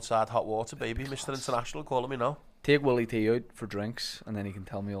time outside hot water, baby. Mr. International calling me now. Take Willie T out for drinks, and then he can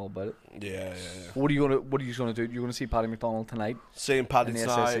tell me all about it. Yeah. What are you gonna do? You're gonna see Paddy McDonald tonight. Seeing Paddy And the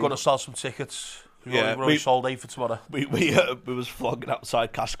tonight. SSE. Going to sell some tickets. Yeah, We're only sold 8 for tomorrow. We was flogging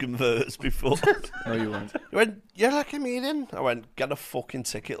outside cash converters before. No, you won't. He went, "You're like a meeting." I went, "Get a fucking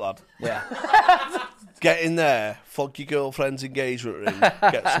ticket, lad. Yeah. Get in there, flog your girlfriend's engagement ring,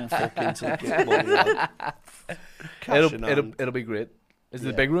 get some fucking ticket money, lad." Cash in hand. It'll be great. Is it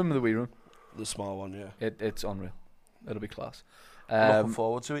the big room or the wee room? The small one, yeah. It's unreal. It'll be class. Looking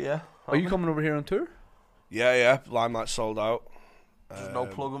forward to it, yeah. Are you coming over here on tour? Yeah. Limelight sold out. There's no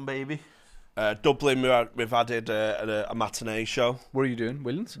plugging, baby. Dublin, we've added a matinee show. What are you doing?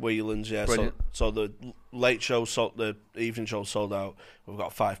 Whelan's? Whelan's, yeah. Brilliant. So the late show, the evening show sold out. We've got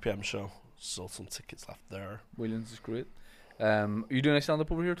a 5 p.m. show. Still some tickets left there. Whelan's is great. Are you doing a stand up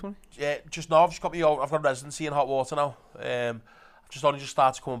over here, Tony? Yeah, just now, I've got a residency in hot water now. I've just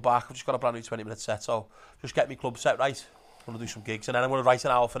started coming back. I've just got a brand new 20-minute set, so just get me club set right. I'm going to do some gigs, and then I'm going to write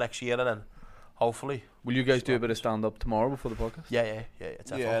an hour for next year, and then hopefully. Will you guys do a bit of stand up tomorrow before the podcast? Yeah.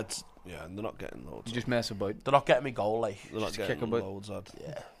 And they're not getting loads. You just mess about. They're not getting me goal, like. They're not just getting kick about. loads, lad.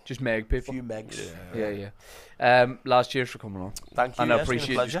 Yeah. Just meg A people. few megs. Yeah. Last year's for coming on. Thank you. And I it's been a appreciate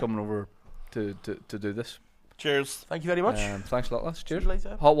you pleasure. coming over to do this. Cheers. Thank you very much. Thanks a lot, lads. See Cheers. you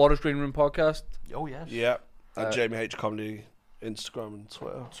later. Hot Water's Green Room Podcast. Oh, yes. Yeah. And Jamie H. Comedy, Instagram and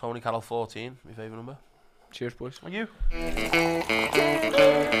Twitter. Tony Carroll 14, my favourite number. Cheers, boys. Thank you.